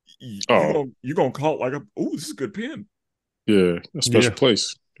 Oh, you gonna call it like a oh this is a good pen. yeah. A special yeah.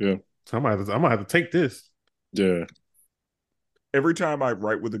 place. Yeah. So I might have to take this. Yeah. Every time I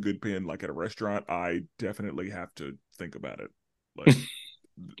write with a good pen, like at a restaurant, I definitely have to think about it. Like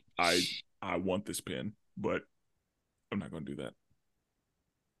I I want this pen, but I'm not gonna do that.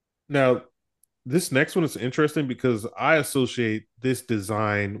 Now, this next one is interesting because I associate this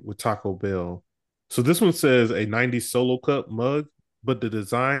design with Taco Bell. So this one says a '90s solo cup mug, but the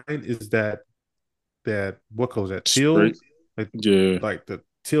design is that what color is that? Teal, Straight. like Yeah. like the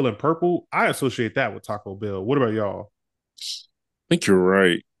teal and purple. I associate that with Taco Bell. What about y'all? I think you're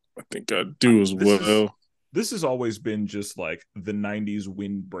right. I think I do as This is well. this has always been just like the '90s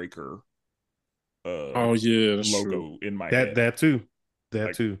windbreaker uh Oh, yeah. That's true. logo in my That head. that too, that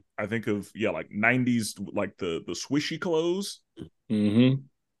Like too. I think of yeah, like '90s, like the swishy clothes. Mm-hmm.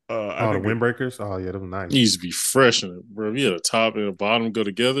 I Oh, the think of windbreakers. Oh yeah, those nice. Needs to be fresh in it, bro. If you had a top and a bottom go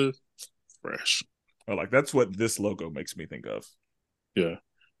together, fresh. like that's what this logo makes me think of. Yeah.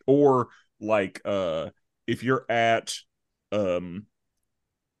 Or like if you're at um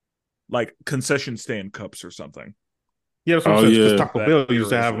like concession stand cups or something. Yeah, that's what I'm Oh saying. Because yeah. Taco That Bell used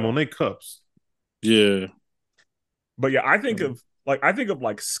to era as have them on well. their cups. Yeah. But yeah, I think of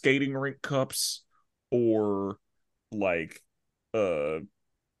like skating rink cups or like uh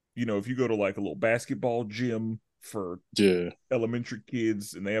if you go to like a little basketball gym for Yeah. elementary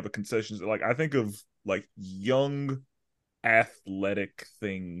kids and they have a concessions like I think of like young athletic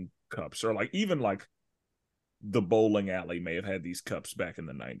thing cups or like even like the bowling alley may have had these cups back in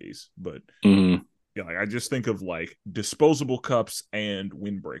the 90s, but Mm-hmm. yeah, like I just think of like disposable cups and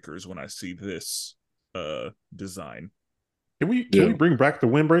windbreakers when I see this design. Can we Yeah. bring back the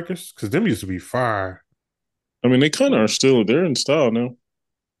windbreakers? Because them used to be fire. I mean, they kind of are still they're in style now.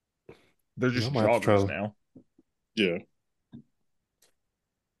 They're Yeah, I just might have to try joggers to. now. Yeah.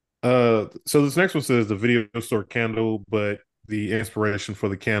 So this next one says the video store candle, but the inspiration for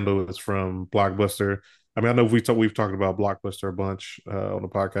the candle is from Blockbuster. I mean, I know we've talked about Blockbuster a bunch on the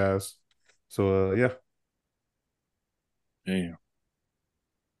podcast. So yeah, Damn.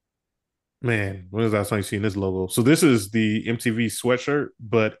 man, when is the last time you seen this logo? So this is the MTV sweatshirt,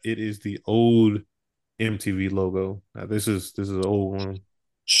 but it is the old MTV logo. This is an old one.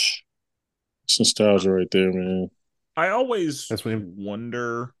 It's nostalgia right there, man. I always That's when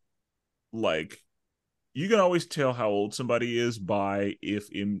wonder like you can always tell how old somebody is by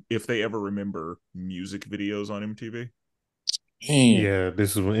if they ever remember music videos on MTV. Damn, yeah,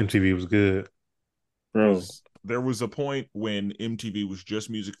 this is when MTV was good. bro. Because there was a point when MTV was just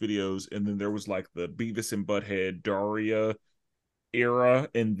music videos, and then there was like the Beavis and Butthead Daria era,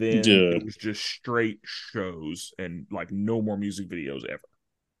 and then Yeah. it was just straight shows and like no more music videos ever.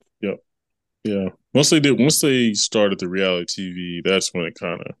 Yep. Yeah. Once they started the reality TV, that's when it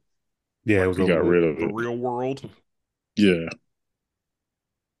kind of Yeah, it Like was we over got with. rid of the it. real world. Yeah.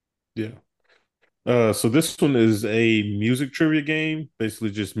 Yeah. So this one is a music trivia game,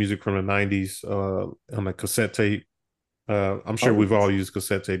 basically just music from the '90s on a cassette tape. I'm sure Oh, we've all used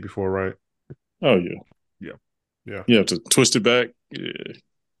cassette tape before, right? oh yeah. Yeah. Yeah. You have to twist it back. Yeah.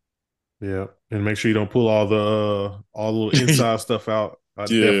 Yeah. And make sure you don't pull all the little inside stuff out. I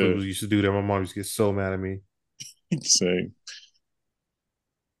Yeah, definitely used to do that. My mom used to get so mad at me. same.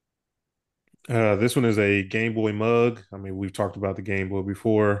 This one is a Game Boy mug. I mean, we've talked about the Game Boy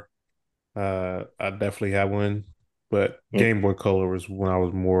before. I definitely have one, but Oh, Game Boy Color was when I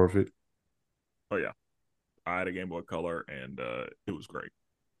was more of it. Oh yeah, I had a Game Boy Color, and it was great.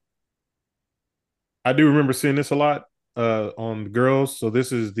 I do remember seeing this a lot on the girls. So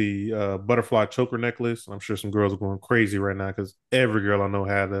this is the butterfly choker necklace. I'm sure some girls are going crazy right now because every girl I know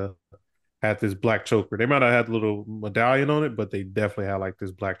had this black choker. They might have had a little medallion on it, but they definitely had like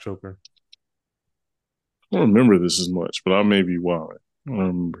this black choker. I don't remember this as much, but I may be wild. I don't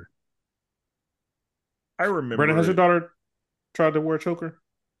remember. I Brandon, remember has your it. daughter tried to wear a choker?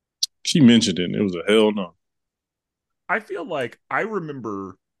 She mentioned it, and it was a hell no. I feel like I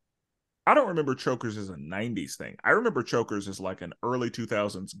remember. I don't remember chokers as a '90s thing. I remember chokers as like an early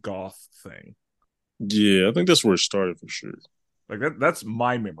 2000s goth thing. Yeah, I think that's where it started for sure. Like that's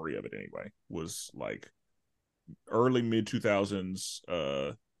my memory of it anyway. Was like early mid 2000s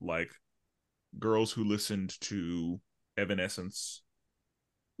like girls who listened to Evanescence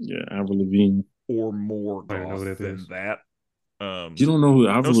Yeah, Avril Lavigne. or more I don't even know goth who that than is. that. You Um don't know who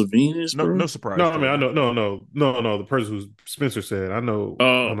no Avril Lavigne is, no bro? surprise, No, I mean I Jordan. know no. The person who Spencer said. I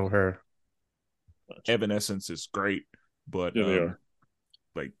Oh, know her. gotcha. Evanescence is great, but Yeah, they are.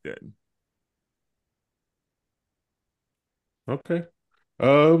 like that. Okay.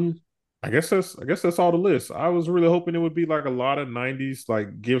 I guess that's all the list. I was really hoping it would be like a lot of '90s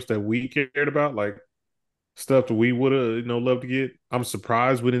like gifts that we cared about, like stuff that we would have loved to get. I'm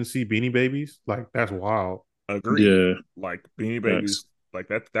surprised we didn't see Beanie Babies. Like that's wild. Agreed. Yeah, Like Beanie facts. Babies, like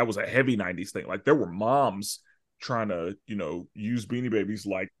that was a heavy '90s thing. Like there were moms trying to, use Beanie Babies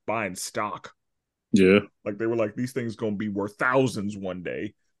like buying stock. Yeah, Like they were like these things gonna be worth thousands one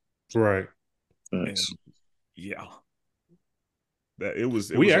day. Right. facts. And yeah, that it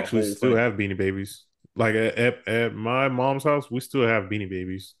We was a actually whole still thing. have Beanie Babies. Like at my mom's house, we still have Beanie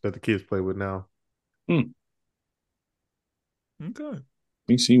Babies that the kids play with now. Hmm. Okay.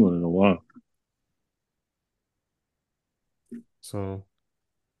 Ain't seen one in a while. So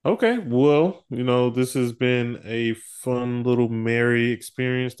okay, well, this has been a fun little merry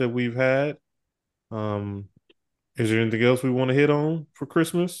experience that we've had. Um, is there anything else we want to hit on for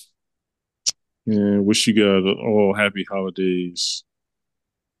Christmas? And wish you guys all happy holidays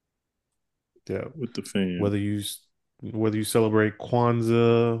Yeah, with the fam. whether you whether you celebrate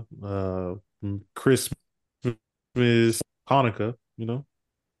Kwanzaa, Christmas, Hanukkah,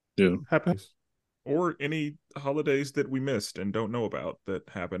 Yeah, happy. Or any holidays that we missed and don't know about that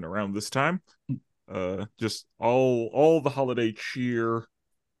happen around this time. Just all the holiday cheer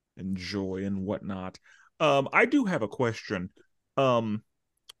and joy and whatnot. I do have a question. Um,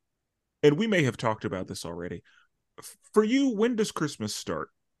 and we may have talked about this already. For you, when does Christmas start?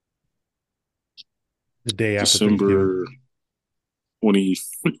 The day after Thanksgiving. December 20,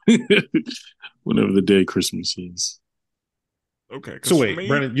 whenever the day Christmas is. Okay, So because for wait, me,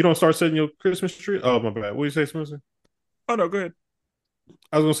 Brandon, you don't start setting your Christmas tree? Oh my bad. What did you say, Spencer? oh no, go ahead.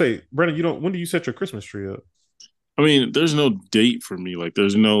 I was gonna say, Brandon, you don't. When do you set your Christmas tree up? I mean, there's no date for me. Like,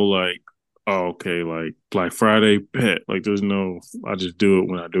 there's no like, oh, okay, like Black Friday, bet. Like, there's no. I just do it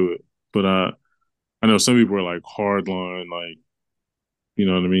when I do it. But I know some people are like hardline, like you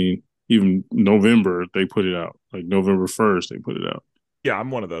know what I mean. Even November they put it out. Like November 1st they put it out. Yeah,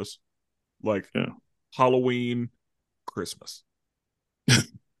 I'm one of those. Like Yeah. Halloween, Christmas.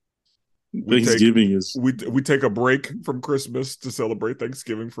 We take Thanksgiving is we take a break from Christmas to celebrate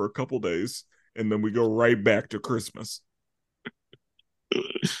Thanksgiving for a couple days, and then we go right back to Christmas.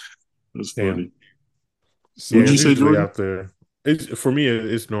 that's Damn. funny. Yeah, What'd So you it's say, usually Jordan? after. It's for me.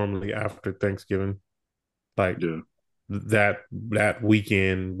 It's normally after Thanksgiving. Like Yeah, that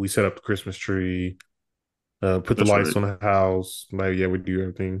weekend, we set up the Christmas tree, put the that's lights right. on the house. Like, yeah, we do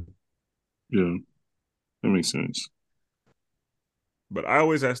everything. Yeah, that makes sense. but I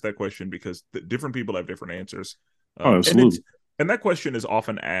always ask that question because different people have different answers. Oh, And it's absolutely. and that question is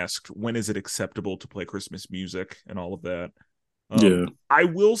often asked, when is it acceptable to play Christmas music and all of that. Yeah, I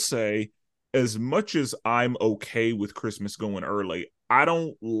will say, as much as I'm okay with Christmas going early, I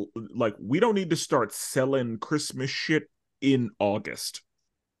don't like we don't need to start selling Christmas shit in August.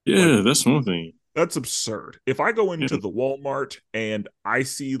 Like yeah, that's one thing. that's absurd. If I go Yeah, into the Walmart and I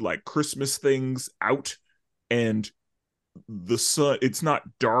see like Christmas things out and the sun it's not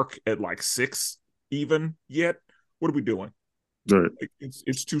dark at like 6 even yet, what are we doing? right. Like,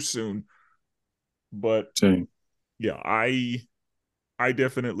 it's too soon. But Same. yeah, I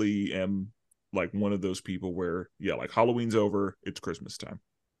definitely am like one of those people where yeah, like Halloween's over, it's Christmas time.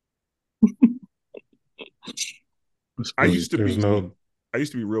 That's I funny. used to There's be no. I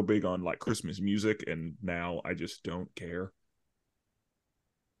used to be real big on like Christmas music, and now I just don't care.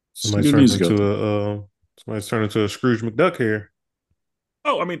 Some good music out there. Somebody's turned into a Scrooge McDuck here.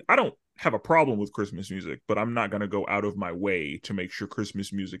 Oh, I mean, I don't have a problem with Christmas music, but I'm not going to go out of my way to make sure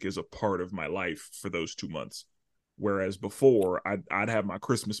Christmas music is a part of my life for those 2 months. Whereas before, I'd have my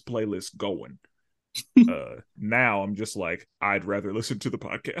Christmas playlist going. Now I'm just like, I'd rather listen to the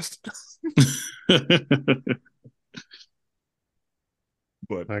podcast.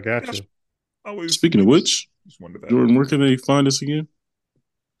 But I got you. Speaking of which, Jordan, where can they find us again?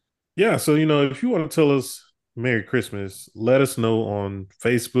 Yeah, so if you want to tell us Merry Christmas, let us know on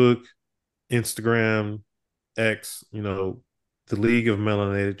Facebook, Instagram, X, the League of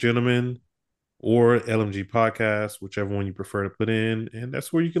Melanated Gentlemen, or LMG Podcast, whichever one you prefer to put in. And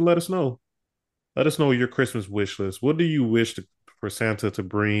that's where you can let us know. Let us know your Christmas wish list. What do you wish for Santa to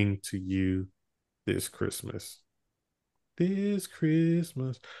bring to you this Christmas? This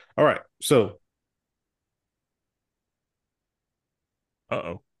Christmas. All right. So.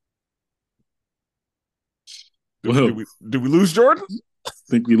 Uh-oh. Well, did we lose Jordan? I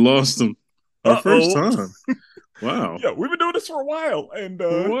think we lost him. Our first time. Wow. Yeah, we've been doing this for a while. And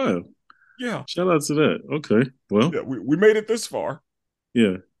for a while. Yeah. Shout out to that. Okay. Well. Yeah, we made it this far.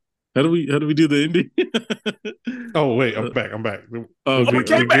 Yeah. How do we do the ending? Oh wait, I'm back. We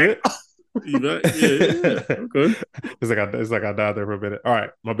came back. You back? Yeah. Okay. It's like I died there for a minute. All right,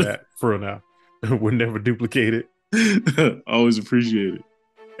 my bad. For real now. We'll never duplicate it. Always appreciate it.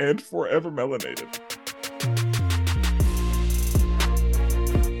 And forever melanated.